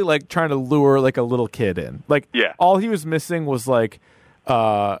literally like trying to lure like a little kid in. Like all he was missing was like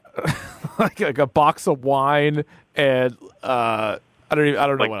like a box of wine and I don't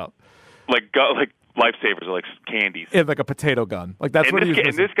know what else. Like lifesavers or like candies. And like a potato gun. Like that's what he was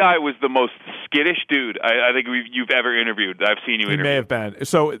missing. And this guy was the most skittish dude I think you've ever interviewed. I've seen you interview. He may have been.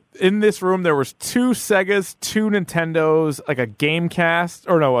 So in this room there was 2 Segas, 2 Nintendos, like a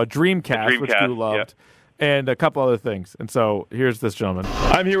Dreamcast, which you loved. and a couple other things. And so here's this gentleman.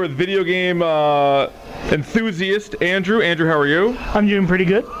 I'm here with video game enthusiast Andrew. Andrew, how are you? I'm doing pretty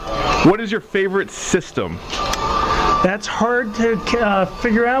good. What is your favorite system? That's hard to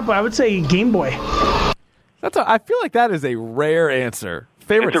figure out, but I would say Game Boy. I feel like that is a rare answer.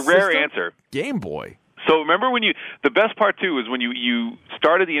 Favorite It's a rare system? answer. Game Boy. So remember the best part too is when you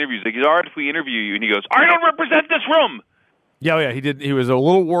started the interviews, like, all right, if we interview you, and he goes, I don't represent this room. Yeah, he did. He was a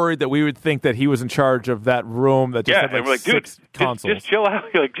little worried that we would think that he was in charge of that room that just had and we're like, six dude, consoles. just chill out.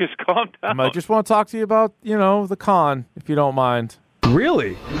 Like, just calm down. I'm like, just want to talk to you about, the con, if you don't mind.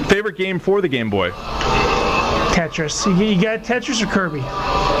 Really? Favorite game for the Game Boy? Tetris. You got Tetris or Kirby?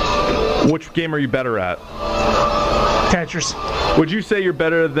 Which game are you better at? Tetris. Would you say you're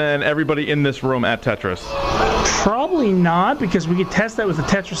better than everybody in this room at Tetris? Probably not, because we could test that with the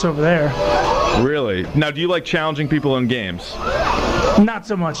Tetris over there. Really? Now, do you like challenging people in games? Not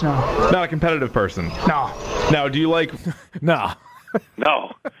so much, no. Not a competitive person? No. Now, do you like... No.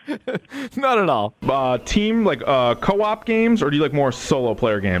 No. Not at all. Team, like co-op games, or do you like more solo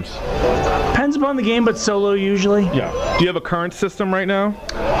player games? Depends upon the game, but solo usually. Yeah. Do you have a current system right now?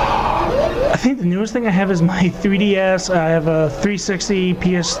 I think the newest thing I have is my 3DS. I have a 360,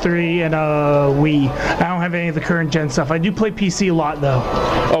 PS3, and a Wii. I don't have any of the current gen stuff. I do play PC a lot, though.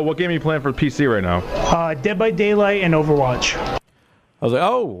 Oh, what game are you playing for PC right now? Dead by Daylight and Overwatch. I was like,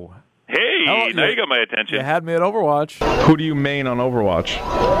 oh. Hey, now you got my attention. You had me at Overwatch. Who do you main on Overwatch?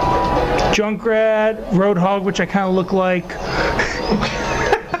 Junkrat, Roadhog, which I kind of look like.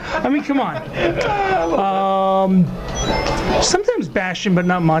 I mean, come on. Sometimes Bastion, but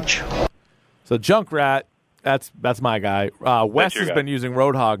not much. So Junkrat, that's my guy. Wes has been using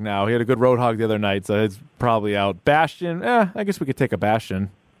Roadhog now. He had a good Roadhog the other night, so it's probably out. Bastion, I guess we could take a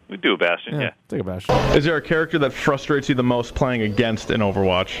Bastion. We do a Bastion, yeah. Take a Bastion. Is there a character that frustrates you the most playing against in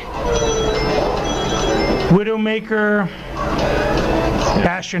Overwatch? Widowmaker.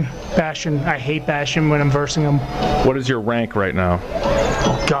 Bastion. I hate Bastion when I'm versing him. What is your rank right now?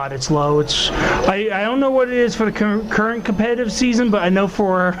 Oh God, it's low. I don't know what it is for the current competitive season, but I know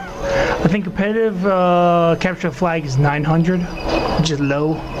for I think competitive capture the flag is 900, which is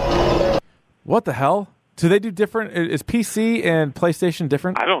low. What the hell? Do they do different? Is PC and PlayStation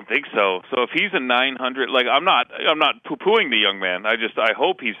different? I don't think so. So if he's a 900, like I'm not poo-pooing the young man. I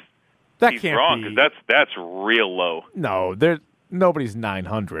hope he's wrong, because that's real low. No, nobody's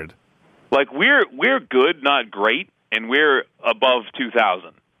 900. Like we're good, not great, and we're above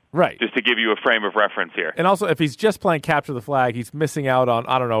 2,000. Right. Just to give you a frame of reference here. And also, if he's just playing Capture the Flag, he's missing out on,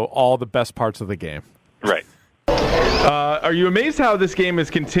 I don't know, all the best parts of the game. Right. Are you amazed how this game has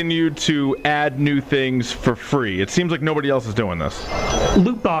continued to add new things for free? It seems like nobody else is doing this.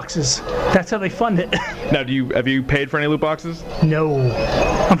 Loot boxes. That's how they fund it. Now, have you paid for any loot boxes? No.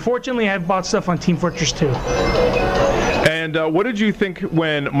 Unfortunately, I've bought stuff on Team Fortress 2. And what did you think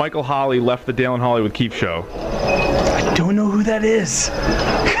when Michael Holley left the Dale and Holly with Keith show? I don't know who that is.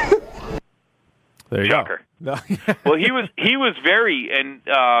 There you Shocker. go. No. Well, he was very, and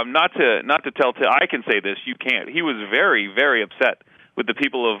not to tell, I can say this, you can't. He was very, very upset with the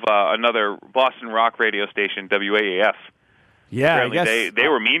people of another Boston rock radio station, WAAF. Yeah, apparently I guess they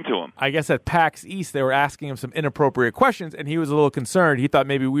were mean to him. I guess at PAX East they were asking him some inappropriate questions, and he was a little concerned. He thought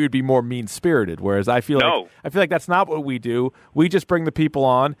maybe we would be more mean-spirited, whereas I feel like that's not what we do. We just bring the people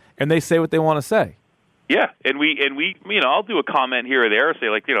on, and they say what they want to say. Yeah, and we I'll do a comment here or there, say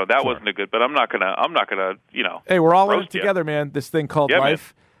like, that wasn't a good, but I'm not gonna, Hey, we're all in roast it together, man. This thing called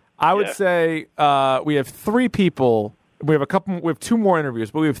life. Man. I would say we have 3 people. We have 2 more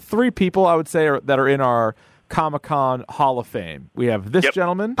interviews, but we have 3 people I would say that are in our Comic-Con Hall of Fame. We have this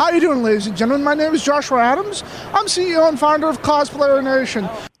gentleman. How you doing, ladies and gentlemen? My name is Joshua Adams. I'm CEO and founder of Cosplayer Nation.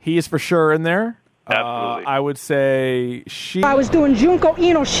 He is for sure in there. Absolutely. I would say she. I was doing Junko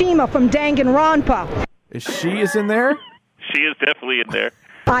Inoshima from Danganronpa. Is she is in there? She is definitely in there.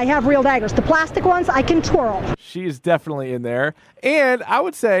 I have real daggers. The plastic ones I can twirl. She is definitely in there. And I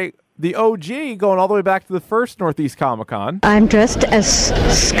would say the OG, going all the way back to the first Northeast Comic-Con. I'm dressed as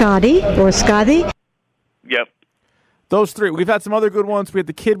Scotty. Yep. Those 3. We've had some other good ones. We had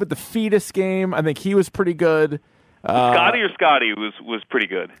the kid with the fetus game. I think he was pretty good. Scotty was pretty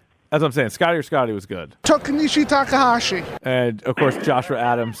good. That's what I'm saying. Scotty was good. Tokanishi Takahashi. And, of course, Joshua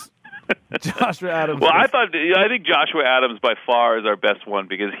Adams. Joshua Adams. Well, I think Joshua Adams by far is our best one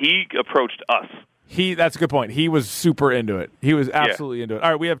because he approached us. That's a good point. He was super into it. He was absolutely into it. All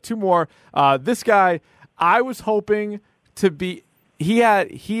right, we have 2 more. This guy, I was hoping to be. He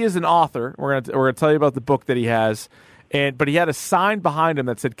is an author. We're gonna tell you about the book that he has, but he had a sign behind him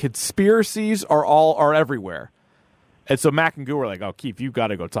that said "Conspiracies are everywhere," And so Mac and Goo were like, oh, Keith, you got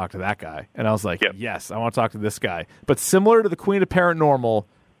to go talk to that guy. And I was like, yes, I want to talk to this guy. But similar to the Queen of Paranormal,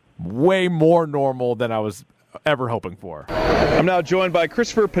 way more normal than I was ever hoping for. I'm now joined by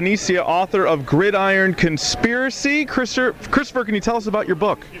Christopher Panicia, author of Gridiron Conspiracy. Christopher, can you tell us about your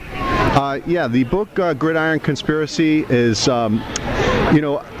book? Yeah, the book Gridiron Conspiracy is,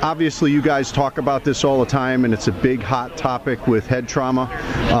 obviously you guys talk about this all the time, and it's a big hot topic with head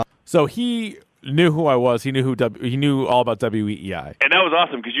trauma. So he knew who I was. He knew he knew all about WEEI. And that was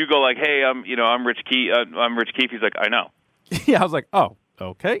awesome because you go like, "Hey, I'm Rich Keefe. I'm Rich Keefe." He's like, "I know." Yeah, I was like, "Oh,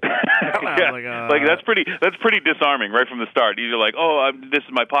 okay." Yeah. Like that's pretty disarming right from the start. You're like, "Oh, this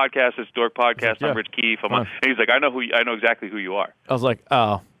is my podcast. It's Dork Podcast. I'm Rich Keefe." And he's like, "I know exactly who you are." I was like,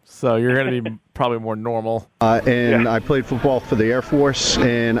 "Oh, so you're going to be probably more normal." I played football for the Air Force,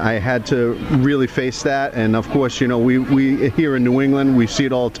 and I had to really face that. And of course, we here in New England, we see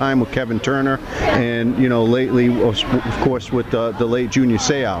it all the time with Kevin Turner, and lately, of course, with the late Junior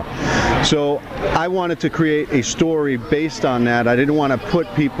Seau. So I wanted to create a story based on that. I didn't want to put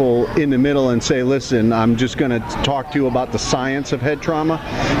people in the middle and say, "Listen, I'm just going to talk to you about the science of head trauma."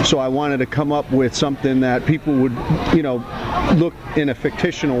 So I wanted to come up with something that people would, look in a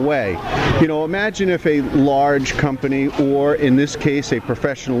fictional way. Imagine if a large company, or in this case a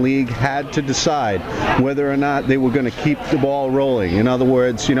professional league, had to decide whether or not they were going to keep the ball rolling. In other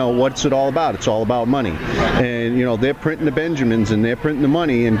words, what's it all about? It's all about money. And, they're printing the Benjamins and they're printing the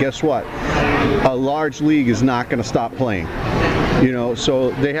money, and guess what? A large league is not going to stop playing.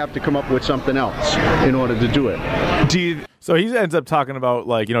 So they have to come up with something else in order to do it. So he ends up talking about,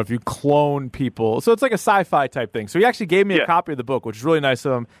 if you clone people. So it's like a sci-fi type thing. So he actually gave me a copy of the book, which is really nice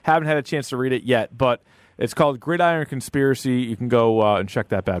of him. Haven't had a chance to read it yet, but it's called Gridiron Conspiracy. You can go and check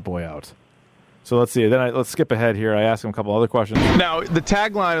that bad boy out. So let's see. Let's skip ahead here. I asked him a couple other questions. Now, the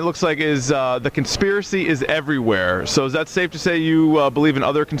tagline, it looks like, is the conspiracy is everywhere. So is that safe to say you believe in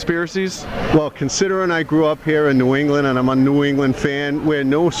other conspiracies? Well, considering I grew up here in New England and I'm a New England fan, we're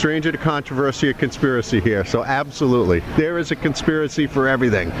no stranger to controversy or conspiracy here. So absolutely. There is a conspiracy for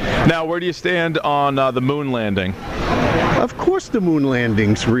everything. Now, where do you stand on the moon landing? Of course the moon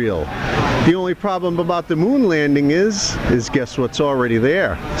landing's real. The only problem about the moon landing is guess what's already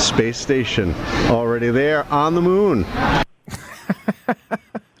there? Space station. Already there on the moon.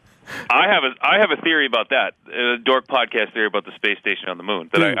 I have a theory about that, a Dork Podcast theory about the space station on the moon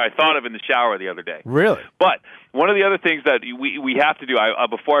that I thought of in the shower the other day. Really? But one of the other things that we have to do,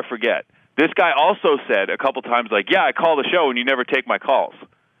 before I forget, this guy also said a couple times, I call the show and you never take my calls.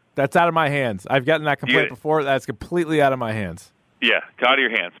 That's out of my hands. I've gotten that complaint before. That's completely out of my hands. Yeah, out of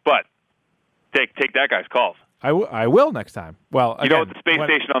your hands. But take that guy's calls. I will next time. Well, you know what the space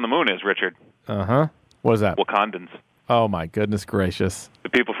station on the moon is, Richard? Uh-huh. What is that? Wakandans. Oh my goodness gracious! The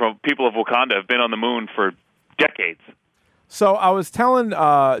people of Wakanda have been on the moon for decades. So I was telling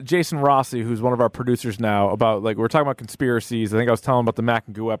Jason Rossi, who's one of our producers now, about we're talking about conspiracies. I think I was telling him about the Mac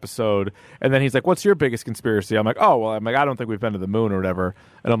and Goo episode, and then he's like, "What's your biggest conspiracy?" I'm like, "Oh, well, I don't think we've been to the moon or whatever."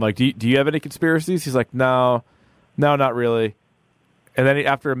 And I'm like, "Do you have any conspiracies?" He's like, "No, not really." And then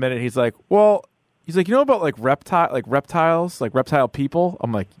after a minute, he's like, "Well." He's like, about reptiles, reptile people?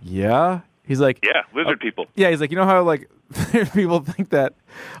 I'm like, yeah. He's like, yeah, lizard people. Yeah, he's like, how people think that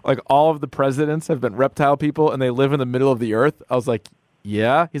all of the presidents have been reptile people and they live in the middle of the earth? I was like,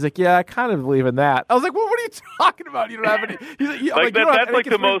 yeah. He's like, yeah, I kind of believe in that. I was like, well, what are you talking about? You don't have any. He's like,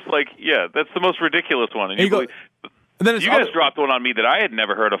 that's the most ridiculous one. And you guys dropped one on me that I had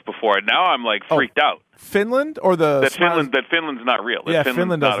never heard of before, and now I'm freaked out. Finland or that Finland's not real. Yeah,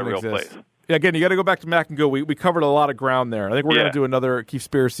 Finland doesn't not a real exist. place. Again, you got to go back to Mac and Go. We covered a lot of ground there. I think we're going to do another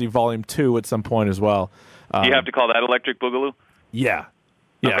Conspiracy Volume 2 at some point as well. Do you have to call that Electric Boogaloo? Yeah.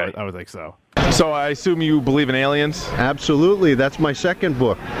 Yeah, okay. I would think so. So I assume you believe in aliens? Absolutely. That's my second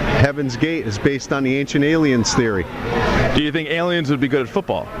book. Heaven's Gate is based on the ancient aliens theory. Do you think aliens would be good at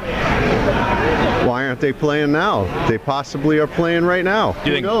football? Why aren't they playing now? They possibly are playing right now.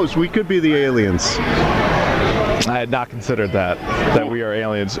 Who knows? We could be the aliens. I had not considered that we are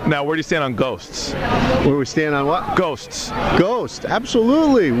aliens. Now, where do you stand on ghosts? Where we stand on what? Ghosts. Ghosts,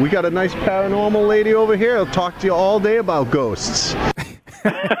 absolutely. We got a nice paranormal lady over here. I'll talk to you all day about ghosts.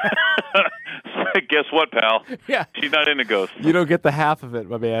 Guess what, pal? Yeah. She's not into ghosts. You don't get the half of it,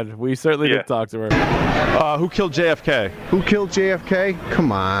 my man. We certainly did talk to her. Who killed JFK? Who killed JFK?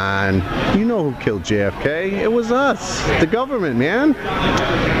 Come on. You know who killed JFK. It was us. The government, man.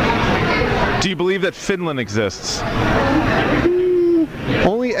 Do you believe that Finland exists?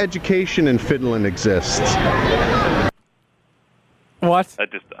 Only education in Finland exists. What? I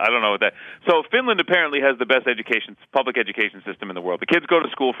don't know what that. So Finland apparently has the best public education system in the world. The kids go to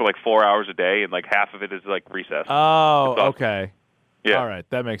school for like 4 hours a day, and like half of it is like recess. Oh, okay. Yeah. All right,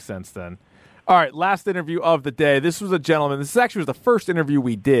 that makes sense then. All right, last interview of the day. This was a gentleman. This actually was the first interview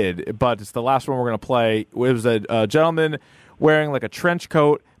we did, but it's the last one we're going to play. It was a gentleman wearing like a trench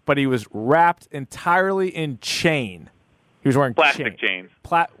coat, but he was wrapped entirely in chain. He was wearing plastic chains.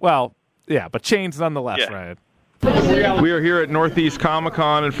 Well, yeah, but chains nonetheless, Yeah. right? We are here at Northeast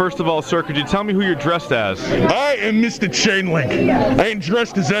Comic-Con, and first of all, sir, could you tell me who you're dressed as? I am Mr. Chainlink. I ain't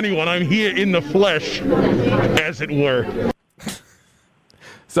dressed as anyone. I'm here in the flesh, as it were.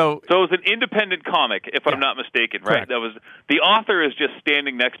 So it was an independent comic, if I'm not mistaken, right? Correct. That was the author is just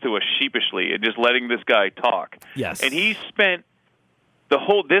standing next to us sheepishly and just letting this guy talk. Yes. And he spent this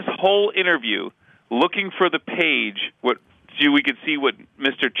whole interview looking for the page so we could see what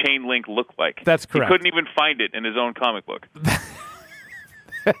Mr. Chainlink looked like. That's correct. He couldn't even find it in his own comic book.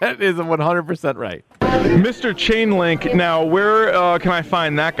 That is 100% right. Mr. Chainlink, now where can I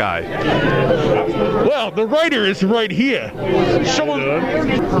find that guy? Well, the writer is right here. Show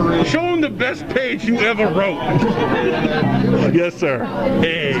him the best page you ever wrote. Yes, sir.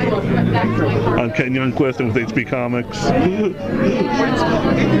 Hey. I'm Ken Youngquist with HB Comics.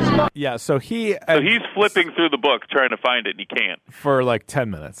 Yeah, so he's flipping through the book trying to find it, and he can't. For like 10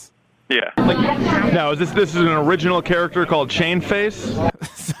 minutes. Yeah. Now, this is an original character called Chainface?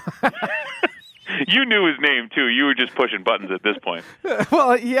 You knew his name, too. You were just pushing buttons at this point.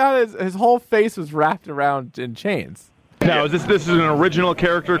 Well, yeah, his whole face was wrapped around in chains. Now, this is an original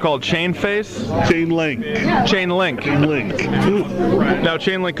character called Chainface? Chainlink. Chainlink. Now,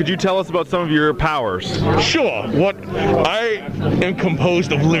 Chainlink, could you tell us about some of your powers? Sure. I am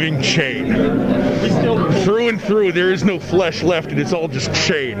composed of living chain. Through and through, there is no flesh left, and it's all just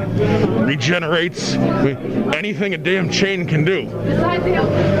chain. Regenerates. Anything a damn chain can do.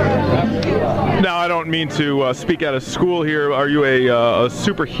 Now, I don't mean to speak out of school here. Are you a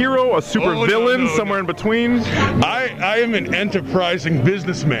superhero, a supervillain, somewhere in between? I am an enterprising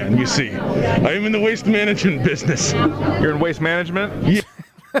businessman, you see. I am in the waste management business. You're in waste management? Yeah.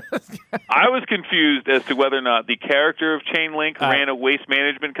 I was confused as to whether or not the character of Chainlink ran a waste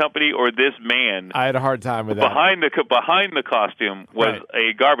management company or this man. I had a hard time with that. Behind the costume was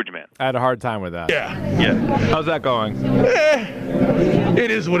a garbage man. I had a hard time with that. Yeah. How's that going?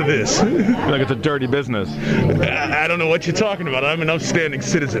 It is what it is. Like it's a dirty business. I don't know what you're talking about. I'm an outstanding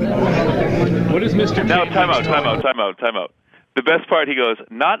citizen. What is Mr. Now, time out. The best part, he goes,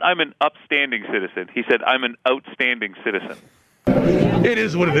 not I'm an upstanding citizen. He said, I'm an outstanding citizen. It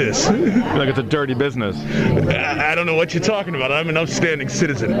is what it is. Like it's a dirty business. I don't know what you're talking about. I'm an outstanding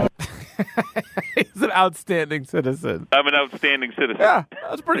citizen. He's an outstanding citizen. I'm an outstanding citizen. Yeah,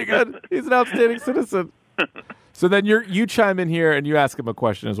 that's pretty good. He's an outstanding citizen. So then you chime in here and you ask him a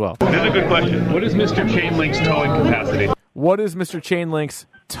question as well. This is a good question. What is Mr. Chainlink's towing capacity? What is Mr. Chainlink's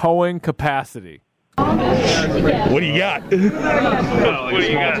towing capacity? What do you got? What do you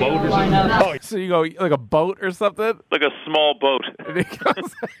got? Boat or something? Oh, so you go like a boat or something? Like a small boat. And he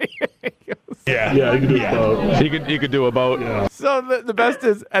goes, Yeah, you can do a boat. You could do a boat. Yeah. So the best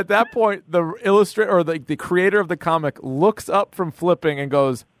is at that point the illustrator or the creator of the comic looks up from flipping and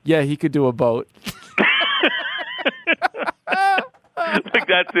goes, "Yeah, he could do a boat." Like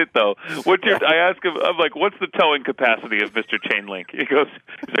that's it though. I ask him, I'm like, what's the towing capacity of Mr. Chainlink? He's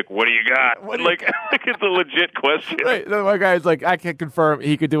like, what do you got? Like it's a legit question. Right. Then my guy's like, I can confirm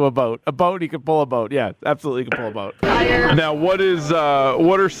he could do a boat. A boat, he could pull a boat. Yeah, absolutely, he could pull a boat. Now, what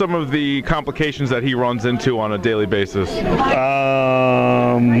are some of the complications that he runs into on a daily basis?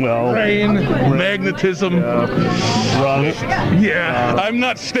 Rain, magnetism, rust. Yeah, I'm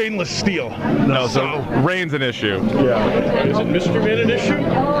not stainless steel. No, so rain's an issue. Yeah. Is it Mr. Man an issue?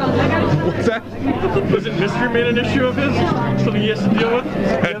 What's that? Is it Mr. Man an issue of his? Something he has to deal with? He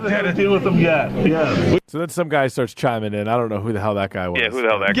hasn't had to deal with them yet. Yeah. So then some guy starts chiming in. I don't know who the hell that guy was. Yeah, who the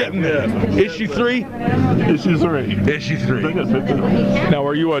hell that guy was? Issue 3? Issue 3. Issue 3. Now,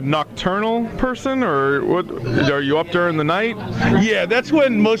 are you a nocturnal person, or what? Are you up during the night? Yeah, that's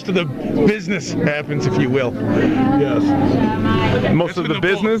when most of the business happens, if you will. Yes. Most of the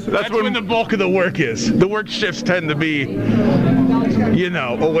business? That's when the bulk of the work is. The work shifts tend to be,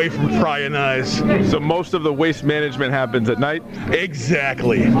 away from prying eyes. So most of the waste management happens at night?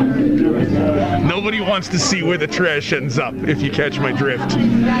 Exactly. Nobody wants to see where the trash ends up, if you catch my drift.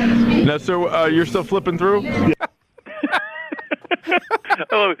 Now, so you're still flipping through? Yeah.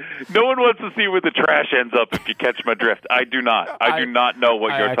 Oh, no one wants to see where the trash ends up, if you catch my drift. I do not. I do not know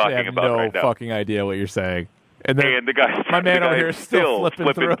what you're talking about right now. I have no fucking idea what you're saying. And then and the guy, my man the over guy here is still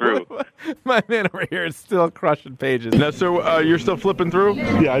flipping through. My man over here is still crushing pages. Now, so you're still flipping through?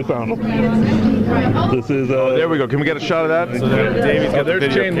 Yeah, I found them. This is. There we go. Can we get a shot of that? So Davey's got the there's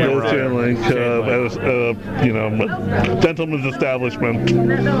video chain camera link. Chain link. Gentleman's establishment.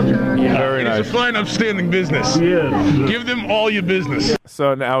 Very nice. It's a fine, upstanding business. Yeah. Give them all your business.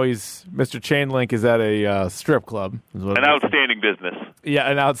 So now Mr. Chainlink is at a strip club. An outstanding business. Yeah,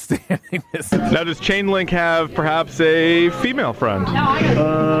 an outstanding business. Now, does Chainlink have perhaps a female friend?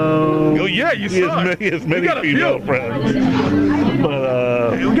 Oh yeah, you saw it. He has many female friends.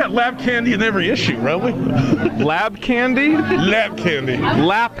 But we got lab candy in every issue, right? Lab candy? Lab candy.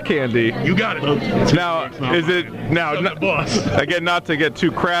 Lap candy. You got it. Now, is it now? Boss. Again, not to get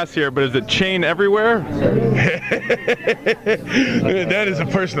too crass here, but is it chain everywhere? That is a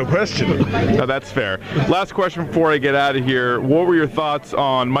personal question. No, that's fair. Last question before I get out of here. What were your thoughts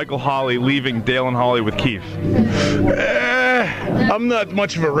on Michael Hawley leaving Dale and Hawley with Keith? I'm not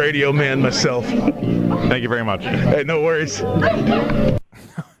much of a radio man myself. Thank you very much. Hey, no worries.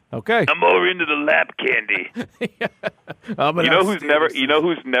 Okay. I'm more into the lap candy. You know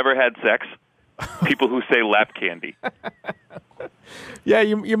who's never had sex? People who say lap candy. Yeah,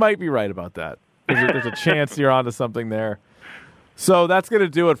 you might be right about that. There's a chance you're onto something there. So that's going to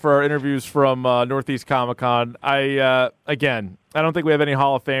do it for our interviews from Northeast Comic-Con. I don't think we have any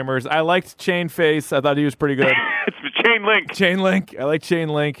Hall of Famers. I liked Chain Face. I thought he was pretty good. It's the Chain Link. Chain Link. I like Chain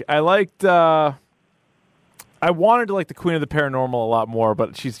Link. I liked... I wanted to like the Queen of the Paranormal a lot more,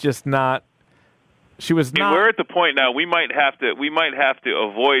 but she's just not... She was not... We're at the point now, we might have to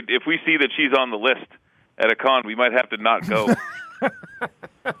avoid... If we see that she's on the list at a con, we might have to not go.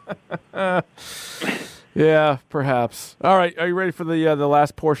 Yeah, perhaps. All right, are you ready for the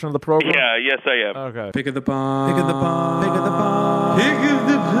last portion of the program? Yeah, yes, I am. Okay. Pick of the bomb. Pick of the bomb. Pick of the bomb. Pick of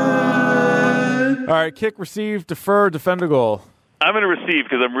the bomb. All right, kick, receive, defer, defend a goal. I'm going to receive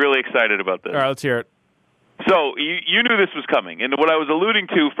because I'm really excited about this. All right, let's hear it. So, you knew this was coming, and what I was alluding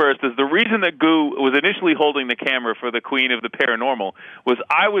to first is the reason that Goo was initially holding the camera for the Queen of the Paranormal was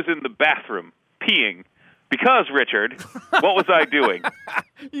I was in the bathroom peeing because, Richard, what was I doing?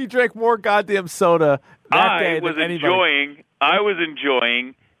 You drank more goddamn soda that day than anybody. I was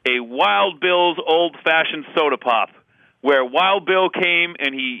enjoying a Wild Bill's old-fashioned soda pop, where Wild Bill came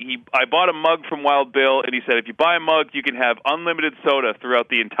and I bought a mug from Wild Bill, and he said, if you buy a mug, you can have unlimited soda throughout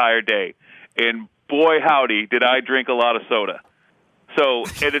the entire day. And boy, howdy, did I drink a lot of soda. So,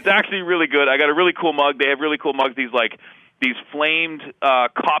 and it's actually really good. I got a really cool mug. They have really cool mugs. These flamed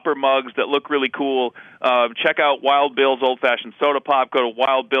copper mugs that look really cool. Check out Wild Bill's old-fashioned soda pop. Go to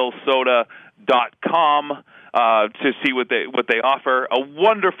wildbillsoda.com to see what they offer. A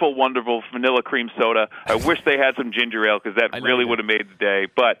wonderful, wonderful vanilla cream soda. I wish they had some ginger ale because that really would have made the day.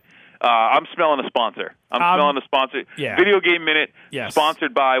 But I'm smelling a sponsor. Yeah. Video Game Minute, yes.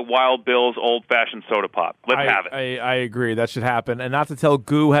 Sponsored by Wild Bill's old-fashioned soda pop. Let's have it. I agree. That should happen. And not to tell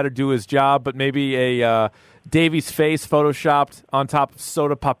Goo how to do his job, but maybe a Davy's face photoshopped on top of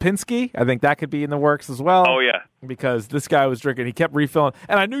Soda Popinski. I think that could be in the works as well. Oh, yeah. Because this guy was drinking. He kept refilling.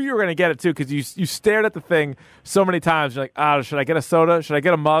 And I knew you were going to get it, too, because you stared at the thing so many times. You're like, should I get a soda? Should I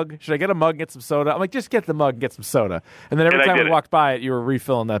get a mug? Should I get a mug and get some soda? I'm like, just get the mug and get some soda. And then every time we walked by it, you were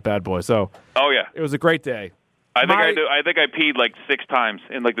refilling that bad boy. So oh, yeah. It was a great day. I think I peed like 6 times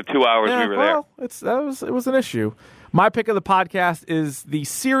in like the 2 hours we were there. It was an issue. My pick of the podcast is the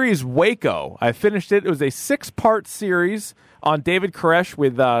series Waco. I finished it. It was a 6-part series on David Koresh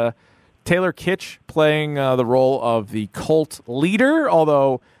with Taylor Kitsch playing the role of the cult leader,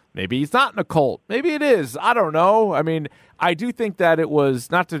 although maybe he's not in a cult. Maybe it is. I don't know. I mean, I do think that it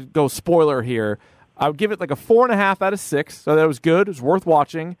was, not to go spoiler here, I would give it like a 4.5 out of 6, so that was good. It was worth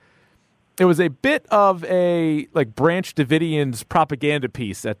watching. It was a bit of a like Branch Davidian's propaganda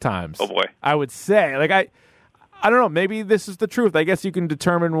piece at times. Oh boy. I would say. Like I don't know, maybe this is the truth. I guess you can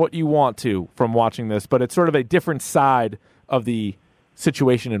determine what you want to from watching this, but it's sort of a different side of the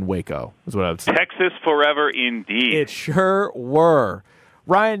situation in Waco, is what I would say. Texas forever indeed. It sure were.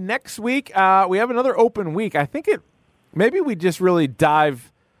 Ryan, next week we have another open week. I think maybe we just really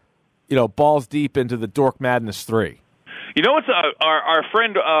dive, balls deep into the Dork Madness 3. You know what's our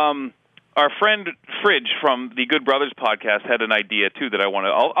friend Fridge from the Good Brothers podcast had an idea too that I want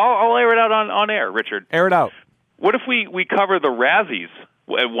to. I'll air it out on air, Richard. Air it out. What if we cover the Razzies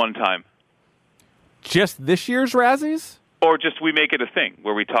at one time? Just this year's Razzies? Or just we make it a thing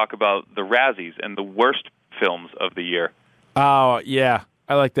where we talk about the Razzies and the worst films of the year. Oh, yeah.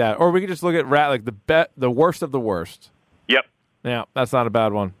 I like that. Or we could just look at the worst of the worst. Yep. Yeah, that's not a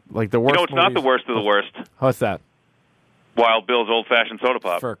bad one. Like the worst. It's not the worst of the worst. What's that? Wild Bill's old-fashioned soda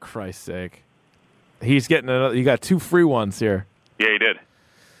pop. For Christ's sake. He's getting another. You got 2 free ones here. Yeah, he did.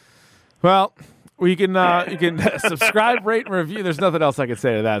 Well, you can subscribe, rate, and review. There's nothing else I can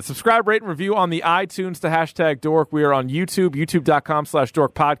say to that. Subscribe, rate, and review on the iTunes to #Dork. We are on YouTube,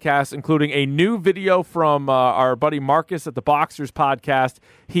 youtube.com/Dork Podcast, including a new video from our buddy Marcus at the Boxers Podcast.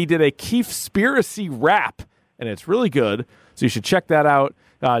 He did a Keefspiracy rap, and it's really good, so you should check that out.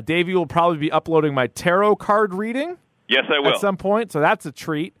 Davey will probably be uploading my tarot card reading. Yes, I will. At some point, so that's a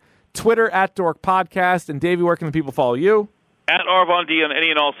treat. Twitter @Dork Podcast. And Davey, where can the people follow you? At Arvon D on any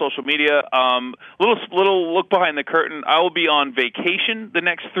and all social media. Little look behind the curtain. I will be on vacation the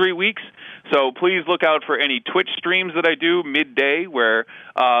next 3 weeks, so please look out for any Twitch streams that I do midday. Where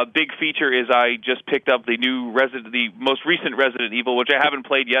big feature is I just picked up the most recent Resident Evil, which I haven't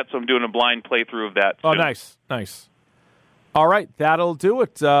played yet, so I'm doing a blind playthrough of that. Oh, nice. All right, that'll do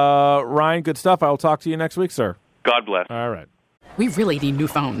it. Ryan, good stuff. I will talk to you next week, sir. God bless. All right. We really need new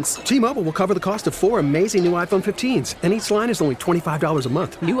phones. T-Mobile will cover the cost of 4 amazing new iPhone 15s, and each line is only $25 a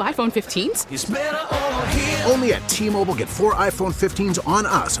month. New iPhone 15s? It's better over here. Only at T-Mobile, get 4 iPhone 15s on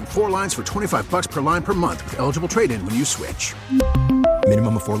us and 4 lines for $25 per line per month with eligible trade-in when you switch.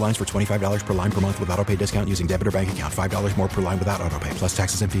 Minimum of 4 lines for $25 per line per month with autopay discount using debit or bank account. $5 more per line without autopay, plus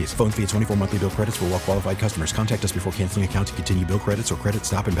taxes and fees. Phone fee at 24 monthly bill credits for well-qualified customers. Contact us before canceling account to continue bill credits or credit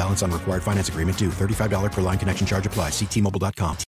stop and balance on required finance agreement due. $35 per line connection charge applies. See T-Mobile.com.